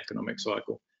top of an economic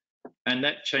cycle. And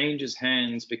that changes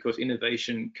hands because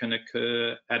innovation can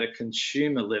occur at a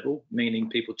consumer level, meaning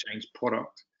people change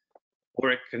product,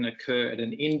 or it can occur at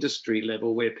an industry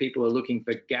level where people are looking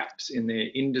for gaps in their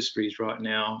industries right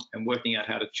now and working out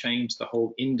how to change the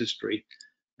whole industry.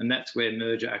 And that's where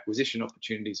merger acquisition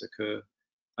opportunities occur.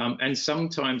 And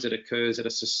sometimes it occurs at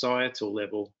a societal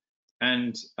level.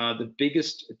 And the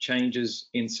biggest changes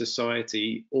in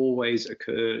society always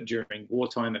occur during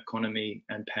wartime economy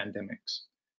and pandemics.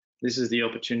 This is the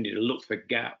opportunity to look for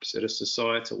gaps at a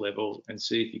societal level and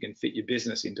see if you can fit your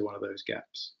business into one of those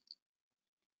gaps.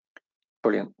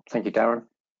 Brilliant. Thank you, Darren.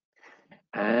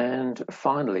 And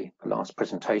finally, the last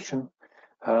presentation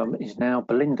is now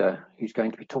Belinda, who's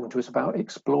going to be talking to us about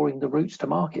exploring the routes to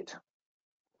market.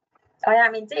 I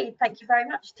am indeed. Thank you very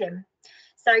much, Tim.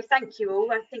 So thank you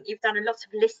all. I think you've done a lot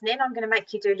of listening. I'm going to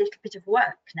make you do a little bit of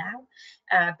work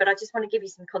now, but I just want to give you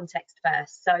some context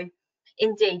first. So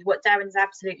indeed, what Darren's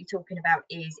absolutely talking about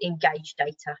is engaged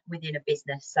data within a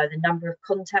business. So the number of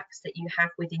contacts that you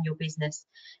have within your business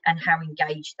and how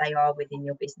engaged they are within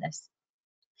your business.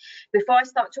 Before I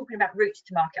start talking about routes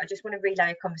to market, I just want to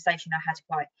relay a conversation I had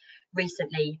quite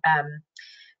recently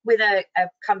with a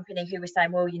company who was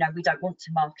saying, well, we don't want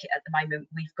to market at the moment.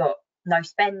 We've got no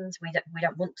spend. We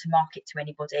don't want to market to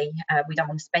anybody. We don't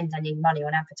want to spend any money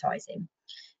on advertising.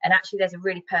 And actually, there's a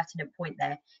really pertinent point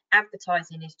there.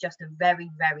 Advertising is just a very,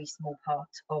 very small part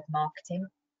of marketing.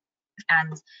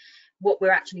 And what we're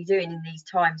actually doing in these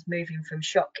times, moving from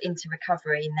shock into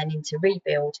recovery and then into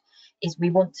rebuild, is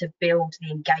we want to build the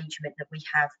engagement that we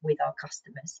have with our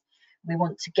customers. We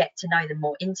want to get to know them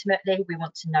more intimately. We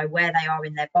want to know where they are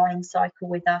in their buying cycle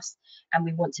with us, and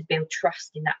we want to build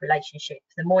trust in that relationship.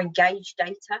 The more engaged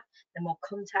data, the more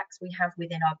contacts we have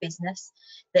within our business,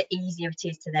 the easier it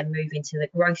is to then move into the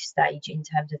growth stage in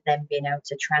terms of them being able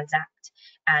to transact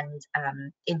and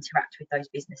interact with those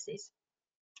businesses.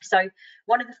 So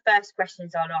one of the first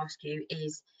questions I'll ask you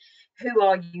is, who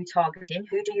are you targeting?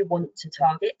 Who do you want to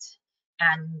target?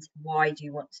 And why do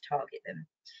you want to target them?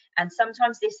 And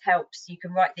sometimes this helps, you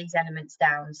can write these elements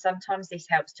down. Sometimes this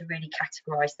helps to really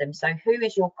categorize them. So who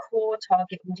is your core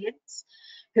target audience?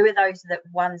 Who are those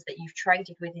ones that you've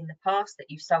traded with in the past, that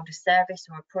you've sold a service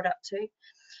or a product to?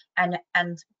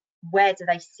 And where do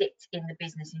they sit in the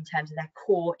business in terms of their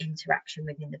core interaction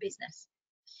within the business?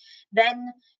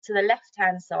 Then to the left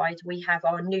hand side, we have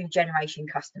our new generation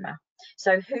customer.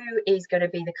 So who is going to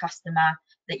be the customer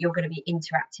that you're going to be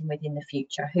interacting with in the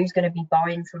future? Who's going to be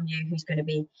buying from you? Who's going to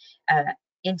be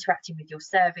interacting with your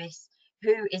service?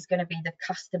 Who is going to be the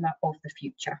customer of the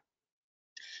future?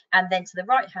 And then to the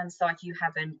right hand side, you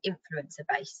have an influencer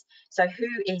base. So who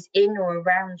is in or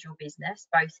around your business,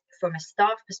 both from a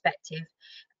staff perspective,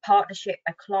 partnership,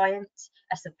 a client,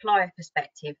 a supplier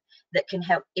perspective, that can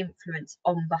help influence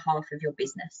on behalf of your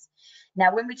business.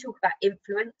 Now, when we talk about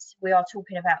influence, we are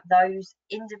talking about those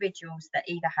individuals that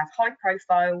either have high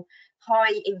profile,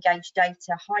 high engaged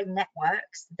data, high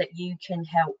networks that you can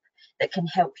help, that can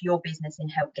help your business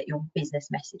and help get your business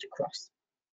message across.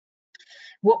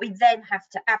 What we then have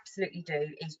to absolutely do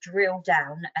is drill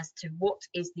down as to what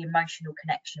is the emotional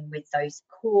connection with those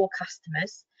core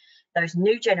customers, those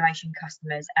new generation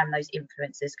customers and those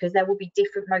influencers, because there will be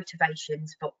different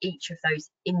motivations for each of those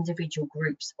individual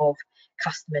groups of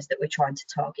customers that we're trying to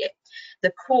target.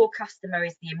 The core customer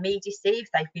is the immediacy, if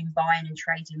they've been buying and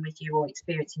trading with you or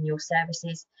experiencing your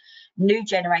services. New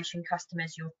generation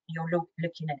customers, you're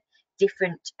looking at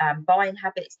different buying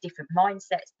habits, different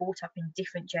mindsets brought up in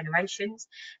different generations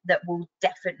that will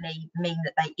definitely mean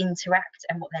that they interact,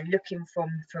 and what they're looking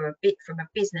from a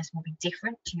business will be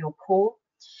different to your core.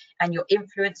 And your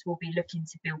influence will be looking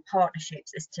to build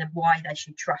partnerships as to why they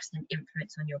should trust and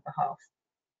influence on your behalf.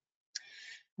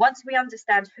 Once we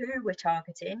understand who we're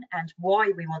targeting and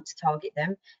why we want to target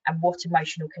them and what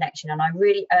emotional connection, and I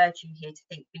really urge you here to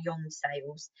think beyond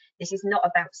sales. This is not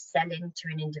about selling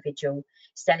to an individual,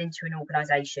 selling to an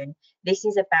organization. This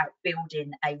is about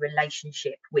building a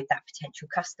relationship with that potential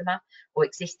customer or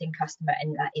existing customer,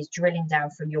 and that is drilling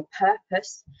down from your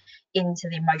purpose into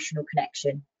the emotional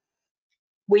connection.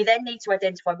 We then need to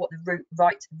identify what the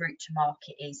right route to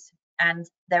market is. And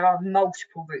there are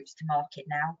multiple routes to market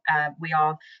now. We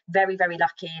are very, very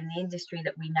lucky in the industry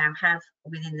that we now have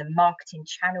within the marketing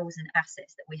channels and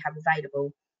assets that we have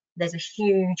available. There's a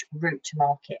huge route to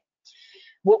market.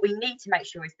 What we need to make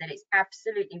sure is that it's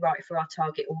absolutely right for our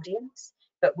target audience,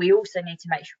 but we also need to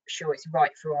make sure it's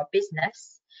right for our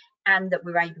business and that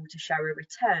we're able to show a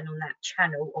return on that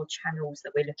channel or channels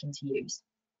that we're looking to use.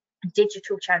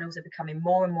 Digital channels are becoming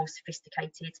more and more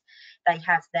sophisticated. They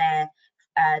have their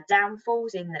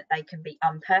downfalls in that they can be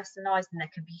unpersonalized and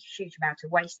there can be a huge amount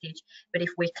of wastage. But if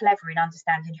we're clever in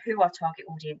understanding who our target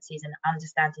audience is and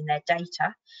understanding their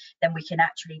data, then we can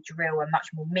actually drill a much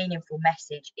more meaningful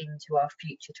message into our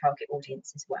future target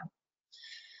audience as well.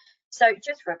 So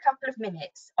just for a couple of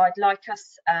minutes, I'd like you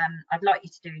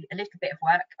to do a little bit of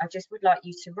work. I just would like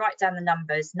you to write down the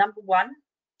numbers: number 1,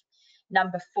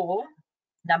 number 4,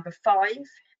 number 5,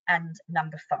 and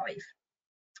number 5.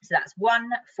 So that's 1,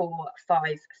 4,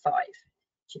 5, 5.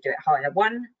 Should do it higher.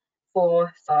 1,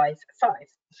 4, 5, 5.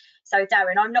 So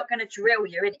Darren, I'm not going to drill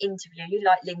you and interview you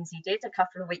like Lindsay did a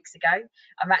couple of weeks ago.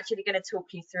 I'm actually going to talk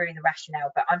you through the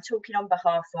rationale, but I'm talking on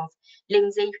behalf of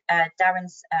Lindsay,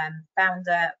 Darren's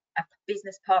founder, a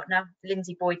business partner.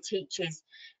 Lindsay Boyd teaches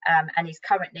and is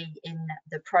currently in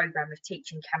the program of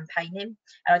teaching campaigning.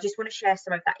 And I just want to share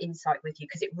some of that insight with you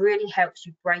because it really helps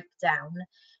you break down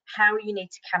how you need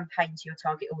to campaign to your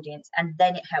target audience, and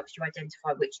then it helps you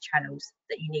identify which channels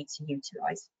that you need to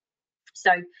utilize.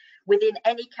 So within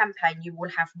any campaign, you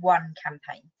will have one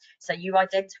campaign. So you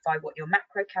identify what your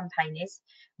macro campaign is,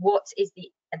 what is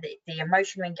the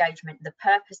emotional engagement, the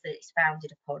purpose that it's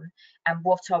founded upon, and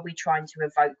what are we trying to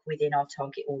evoke within our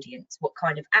target audience? What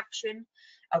kind of action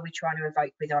are we trying to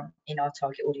evoke in our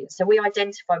target audience? So we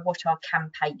identify what our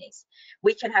campaign is.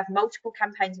 We can have multiple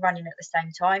campaigns running at the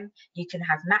same time. You can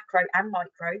have macro and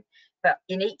micro, but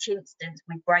in each instance,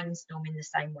 we brainstorm in the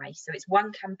same way. So it's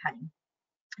one campaign.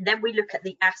 Then we look at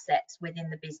the assets within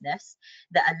the business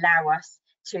that allow us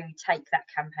to take that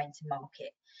campaign to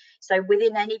market. So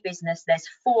within any business, there's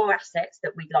 4 assets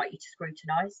that we'd like you to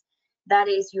scrutinize. That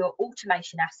is your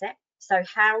automation asset. So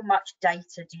how much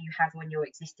data do you have on your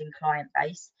existing client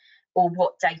base, or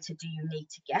what data do you need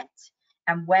to get?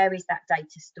 and where is that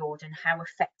data stored, and how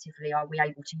effectively are we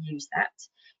able to use that?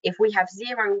 If we have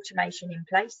zero automation in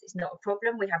place, it's not a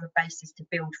problem. We have a basis to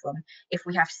build from. If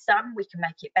we have some, we can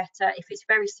make it better. If it's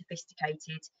very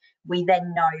sophisticated, we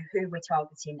then know who we're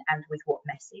targeting and with what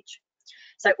message.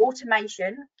 So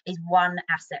automation is one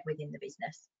asset within the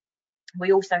business.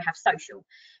 We also have social.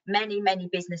 Many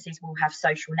businesses will have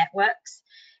social networks.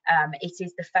 It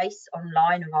is the face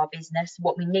online of our business.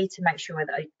 What we need to make sure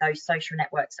that those social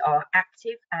networks are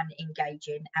active and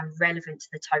engaging and relevant to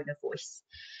the tone of voice.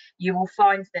 You will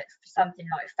find that something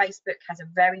like Facebook has a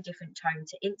very different tone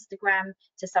to Instagram,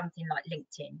 to something like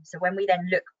LinkedIn. So when we then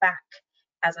look back,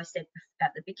 as I said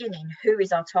at the beginning, who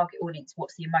is our target audience?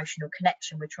 What's the emotional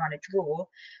connection we're trying to draw?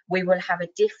 We will have a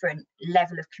different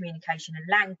level of communication and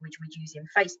language we'd use in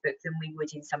Facebook than we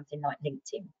would in something like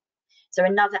LinkedIn. So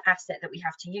another asset that we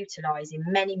have to utilise in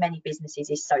many businesses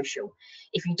is social.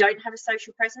 If you don't have a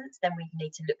social presence, then we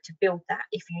need to look to build that.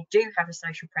 If you do have a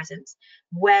social presence,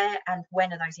 where and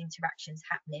when are those interactions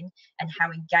happening, and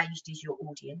how engaged is your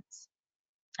audience?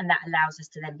 And that allows us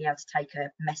to then be able to take a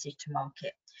message to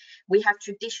market. We have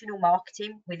traditional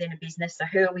marketing within a business. So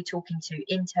who are we talking to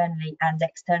internally and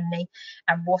externally?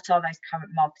 And what are those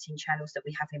current marketing channels that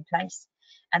we have in place?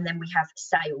 And then we have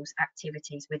sales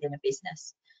activities within a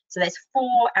business. So there's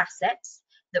 4 assets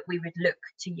that we would look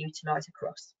to utilise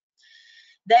across.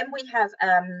 Then we have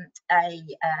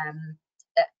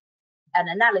an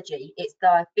analogy. It's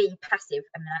the be passive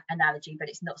analogy, but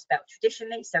it's not spelled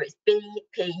traditionally. So it's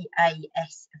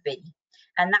BPASV,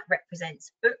 and that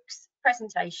represents books,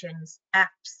 presentations,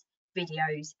 apps,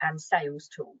 videos, and sales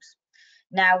tools.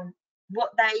 Now,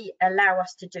 what they allow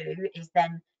us to do is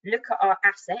then look at our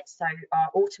assets, so our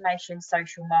automation,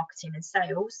 social, marketing, and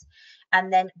sales,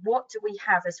 and then what do we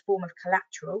have as form of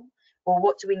collateral, or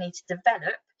what do we need to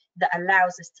develop that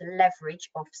allows us to leverage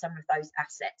off some of those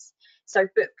assets. So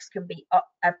books can be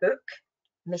a book.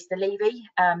 Mr. Levy,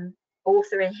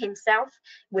 author in himself,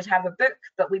 would have a book,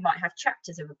 but we might have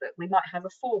chapters of a book. We might have a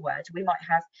foreword. We might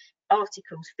have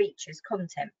articles, features,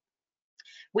 content.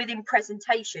 Within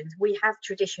presentations, we have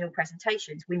traditional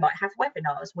presentations. We might have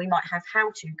webinars. We might have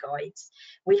how-to guides.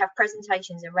 We have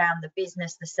presentations around the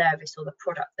business, the service, or the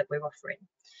product that we're offering.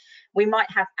 We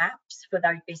might have apps for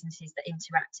those businesses that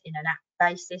interact in an app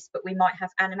basis, but we might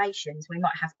have animations, we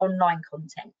might have online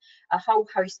content, a whole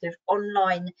host of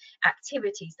online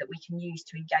activities that we can use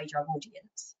to engage our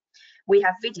audience. We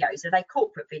have videos. Are they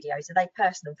corporate videos? Are they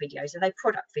personal videos? Are they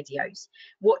product videos?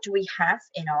 What do we have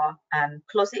in our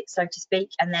closet, so to speak?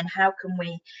 And then how can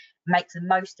we make the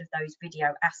most of those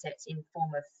video assets in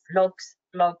form of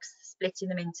vlogs, splitting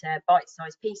them into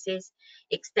bite-sized pieces,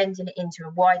 extending it into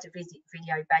a wider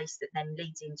video base that then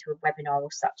leads into a webinar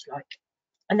or such like.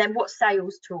 And then what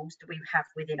sales tools do we have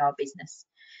within our business?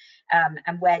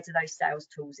 And where do those sales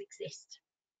tools exist?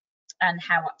 And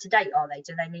how up to date are they?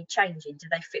 Do they need changing? Do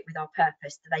they fit with our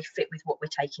purpose? Do they fit with what we're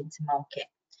taking to market?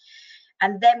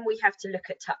 And then we have to look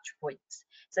at touch points.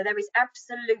 So there is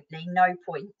absolutely no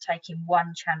point taking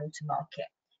one channel to market.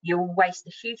 You'll waste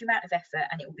a huge amount of effort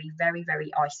and it will be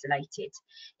very isolated.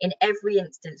 In every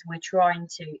instance, we're trying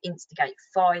to instigate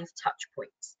 5 touch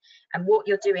points. And what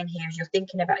you're doing here is you're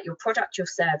thinking about your product, your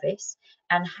service,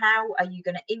 and how are you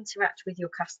going to interact with your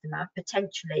customer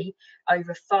potentially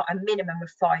over a minimum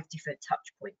of 5 different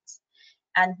touch points.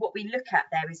 And what we look at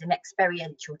there is an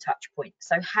experiential touch point.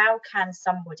 So how can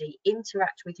somebody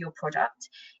interact with your product,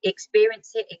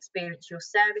 experience it, experience your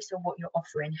service or what you're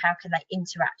offering? How can they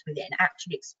interact with it and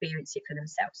actually experience it for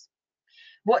themselves?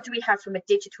 What do we have from a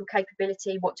digital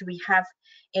capability? What do we have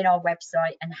in our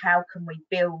website? And how can we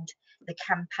build the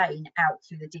campaign out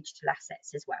through the digital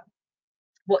assets as well?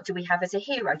 What do we have as a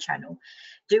hero channel?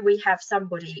 Do we have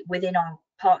somebody within our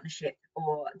partnership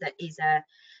or that is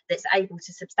that's able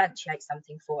to substantiate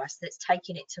something for us, that's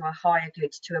taking it to a higher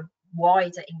good, to a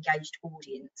wider engaged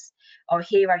audience? Our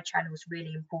hero channel is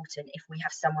really important if we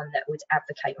have someone that would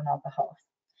advocate on our behalf.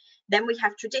 Then we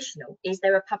have traditional. Is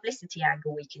there a publicity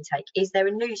angle we can take? Is there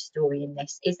a news story in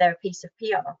this? Is there a piece of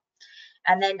PR?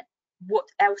 And then what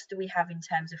else do we have in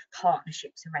terms of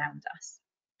partnerships around us?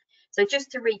 So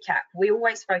just to recap, we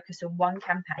always focus on one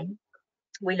campaign.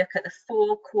 We look at the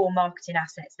 4 core marketing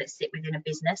assets that sit within a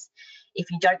business. If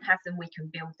you don't have them, we can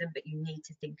build them, but you need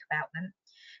to think about them.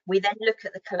 We then look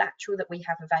at the collateral that we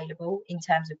have available in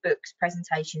terms of books,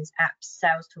 presentations, apps,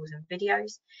 sales tools, and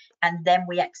videos. And then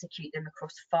we execute them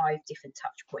across 5 different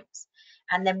touch points.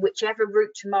 And then whichever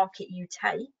route to market you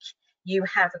take, you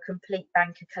have a complete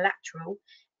bank of collateral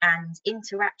and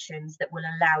interactions that will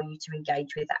allow you to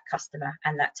engage with that customer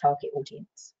and that target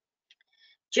audience.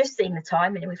 just seen the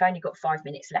time and we've only got 5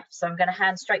 minutes left. So I'm going to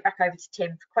hand straight back over to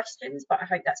Tim for questions, but I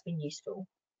hope that's been useful.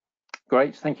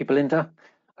 Great, thank you, Belinda.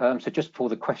 So just for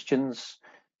the questions,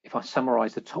 if I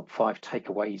summarise the top 5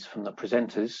 takeaways from the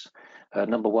presenters,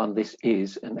 number 1, this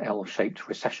is an L-shaped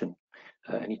recession.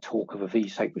 Any talk of a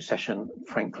V-shaped recession,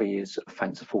 frankly, is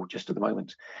fanciful just at the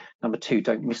moment. Number 2,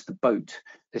 don't miss the boat.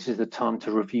 This is the time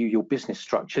to review your business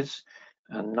structures.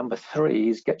 And number 3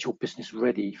 is get your business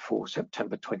ready for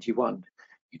September 21.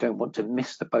 You don't want to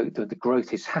miss the boat. The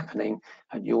growth is happening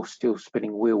and you're still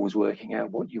spinning wheels working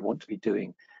out what you want to be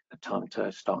doing. The time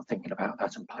to start thinking about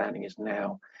that and planning is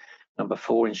now. Number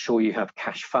 4, ensure you have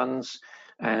cash funds.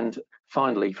 And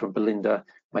finally, from Belinda,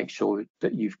 make sure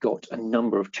that you've got a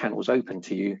number of channels open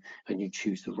to you and you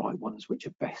choose the right ones which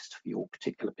are best for your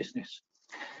particular business.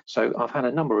 So I've had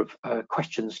a number of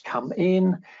questions come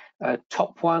in.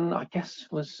 Top one, I guess,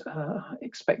 was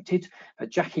expected.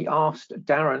 Jackie asked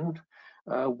Darren,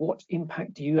 what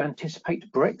impact do you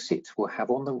anticipate Brexit will have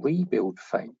on the rebuild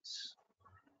phase?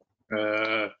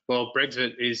 Well,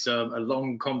 Brexit is a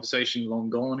long conversation, long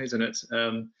gone, isn't it?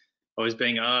 I was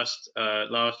being asked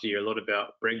last year a lot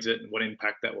about Brexit and what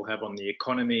impact that will have on the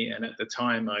economy. And at the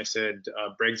time I said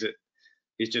Brexit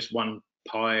is just one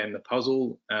pie in the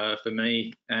puzzle for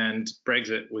me. And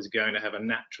Brexit was going to have a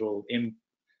natural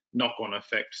knock-on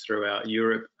effect throughout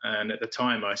Europe. And at the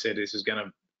time I said this is going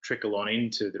to trickle on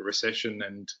into the recession,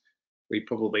 and we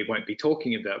probably won't be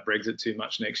talking about Brexit too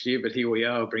much next year, but here we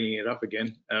are bringing it up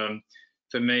again.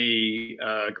 For me,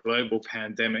 global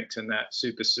pandemics and that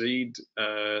supersede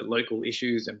local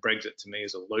issues, and Brexit to me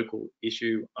is a local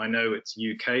issue. I know it's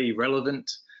UK relevant,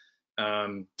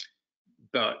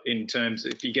 but in terms,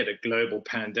 if you get a global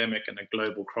pandemic and a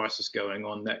global crisis going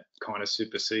on, that kind of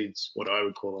supersedes what I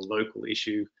would call a local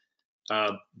issue.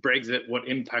 Brexit, what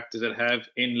impact does it have?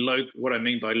 What I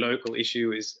mean by local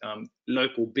issue is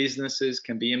local businesses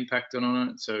can be impacted on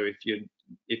it. So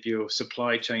if your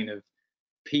supply chain of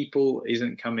people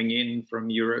isn't coming in from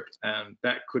Europe,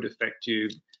 that could affect you.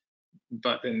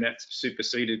 But then that's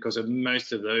superseded because of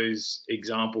most of those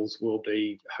examples will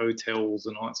be hotels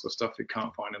and all that sort of stuff who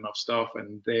can't find enough staff,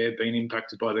 and they're being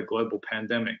impacted by the global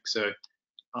pandemic. So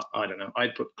I don't know.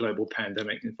 I'd put global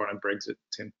pandemic in front of Brexit,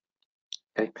 Tim.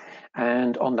 Okay,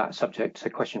 and on that subject, a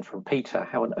question from Peter: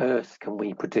 how on earth can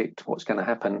we predict what's going to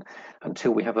happen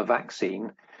until we have a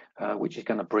vaccine, which is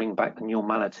going to bring back the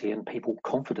normality and people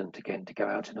confident again to go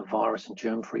out in a virus and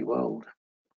germ-free world?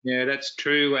 Yeah, that's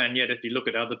true. And yet, if you look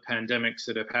at other pandemics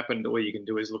that have happened, all you can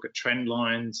do is look at trend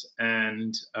lines.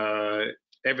 And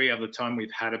every other time we've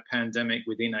had a pandemic,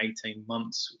 within 18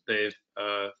 months, they've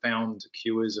found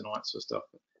cures and all that sort of stuff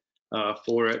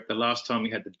for it. The last time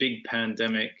we had the big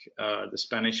pandemic, the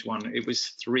Spanish one, it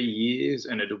was 3 years,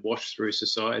 and it had washed through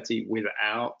society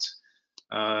without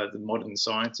the modern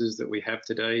sciences that we have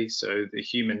today. So the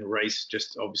human race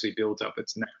just obviously built up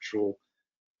its natural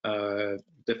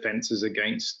defenses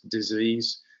against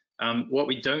disease. What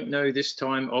we don't know this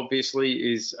time,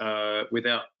 obviously, is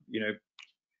without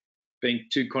being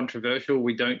too controversial,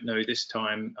 we don't know this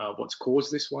time what's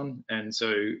caused this one. And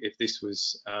so if this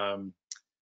is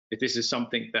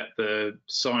something that the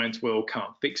science world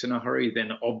can't fix in a hurry,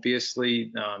 then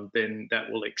obviously then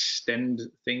that will extend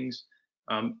things.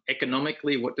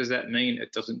 Economically, what does that mean?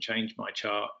 It doesn't change my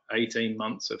chart. 18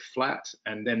 months of flat,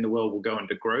 and then the world will go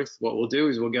into growth. What we'll do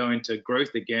is we'll go into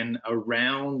growth again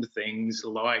around things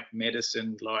like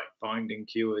medicine, like finding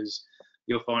cures.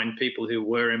 You'll find people who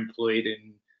were employed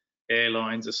in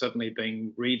airlines are suddenly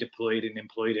being redeployed and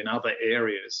employed in other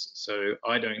areas. So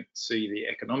I don't see the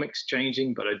economics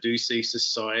changing, but I do see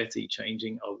society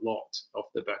changing a lot off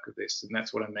the back of this. And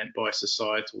that's what I meant by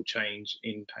societal change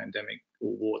in pandemic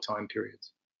or wartime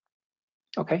periods.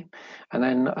 Okay, and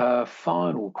then a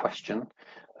final question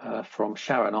from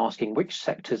Sharon asking, which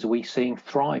sectors are we seeing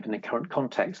thrive in the current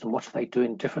context and what are they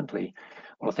doing differently?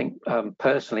 Well, I think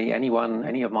personally,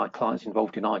 any of my clients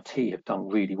involved in IT have done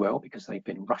really well because they've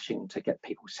been rushing to get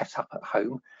people set up at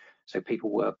home. So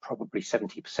people were probably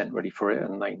 70% ready for it,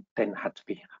 and they then had to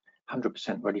be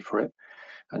 100% ready for it.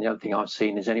 And the other thing I've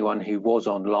seen is anyone who was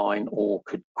online or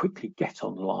could quickly get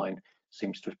online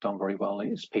seems to have done very well.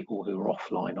 It's people who are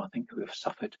offline, I think, who have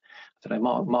suffered. I don't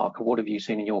know, Mark, what have you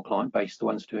seen in your client base, the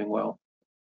ones doing well?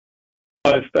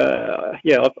 I've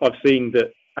seen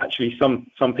that actually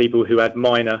some people who had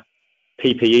minor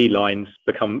PPE lines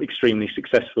become extremely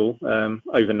successful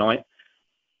overnight.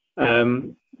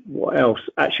 What else?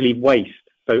 Actually, waste.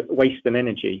 So waste and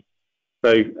energy.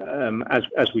 So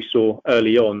as we saw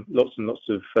early on, lots and lots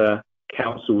of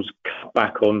councils cut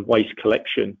back on waste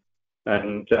collection.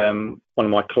 And one of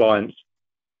my clients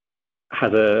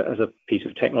has a piece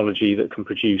of technology that can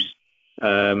produce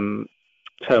turn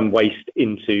waste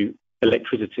into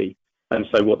electricity. And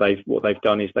so what they've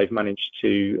done is they've managed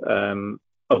to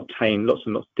obtain lots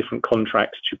and lots of different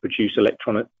contracts to produce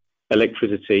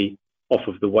electricity off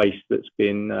of the waste that's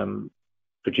been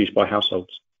produced by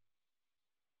households.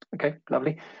 Okay,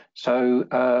 lovely. So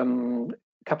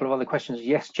a couple of other questions.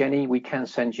 Yes, Jenny, we can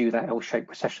send you that L-shaped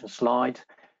recession slide.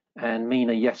 And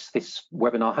Mina, yes, this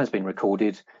webinar has been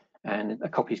recorded and a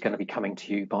copy is going to be coming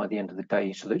to you by the end of the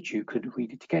day so that you could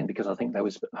read it again, because I think there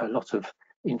was a lot of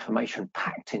information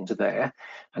packed into there.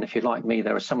 And if you're like me,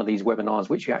 there are some of these webinars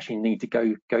which you actually need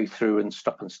to go through and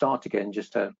stop and start again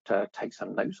just to take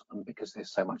some notes on them, because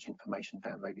there's so much information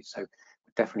downloaded. So we're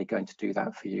definitely going to do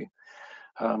that for you.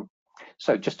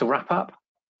 So just to wrap up,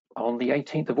 on the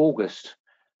 18th of August,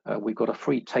 we've got a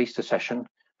free taster session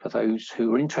for those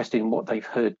who are interested in what they've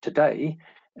heard today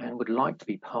and would like to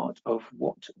be part of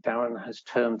what Darren has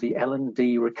termed the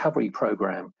L&D recovery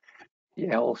program. The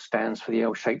L stands for the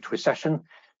L-shaped recession.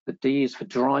 The D is for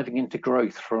driving into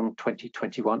growth from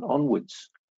 2021 onwards.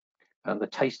 And the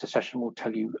taster session will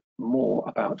tell you more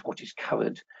about what is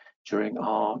covered during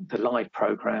the live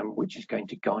program, which is going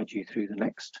to guide you through the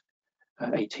next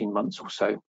 18 months or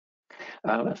so.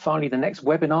 And finally, the next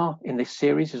webinar in this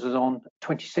series is on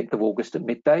 26th of August at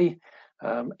midday.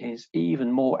 Is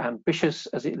even more ambitious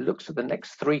as it looks at the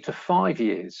next 3 to 5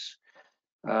 years.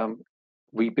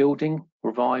 Rebuilding,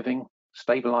 reviving,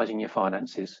 stabilising your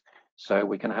finances. So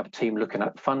we're going to have a team looking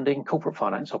at funding, corporate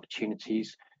finance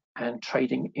opportunities and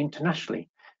trading internationally.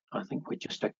 I think we're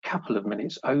just a couple of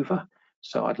minutes over.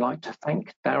 So I'd like to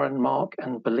thank Darren, Mark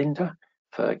and Belinda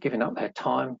for giving up their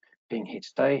time being here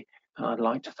today. And I'd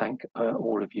like to thank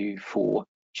all of you for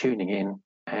tuning in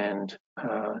and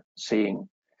seeing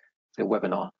the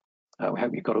webinar. We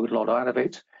hope you got a lot out of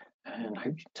it and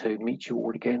hope to meet you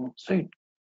all again soon.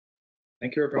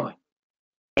 Thank you, everyone. Bye.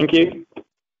 Thank you.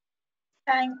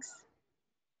 Thanks.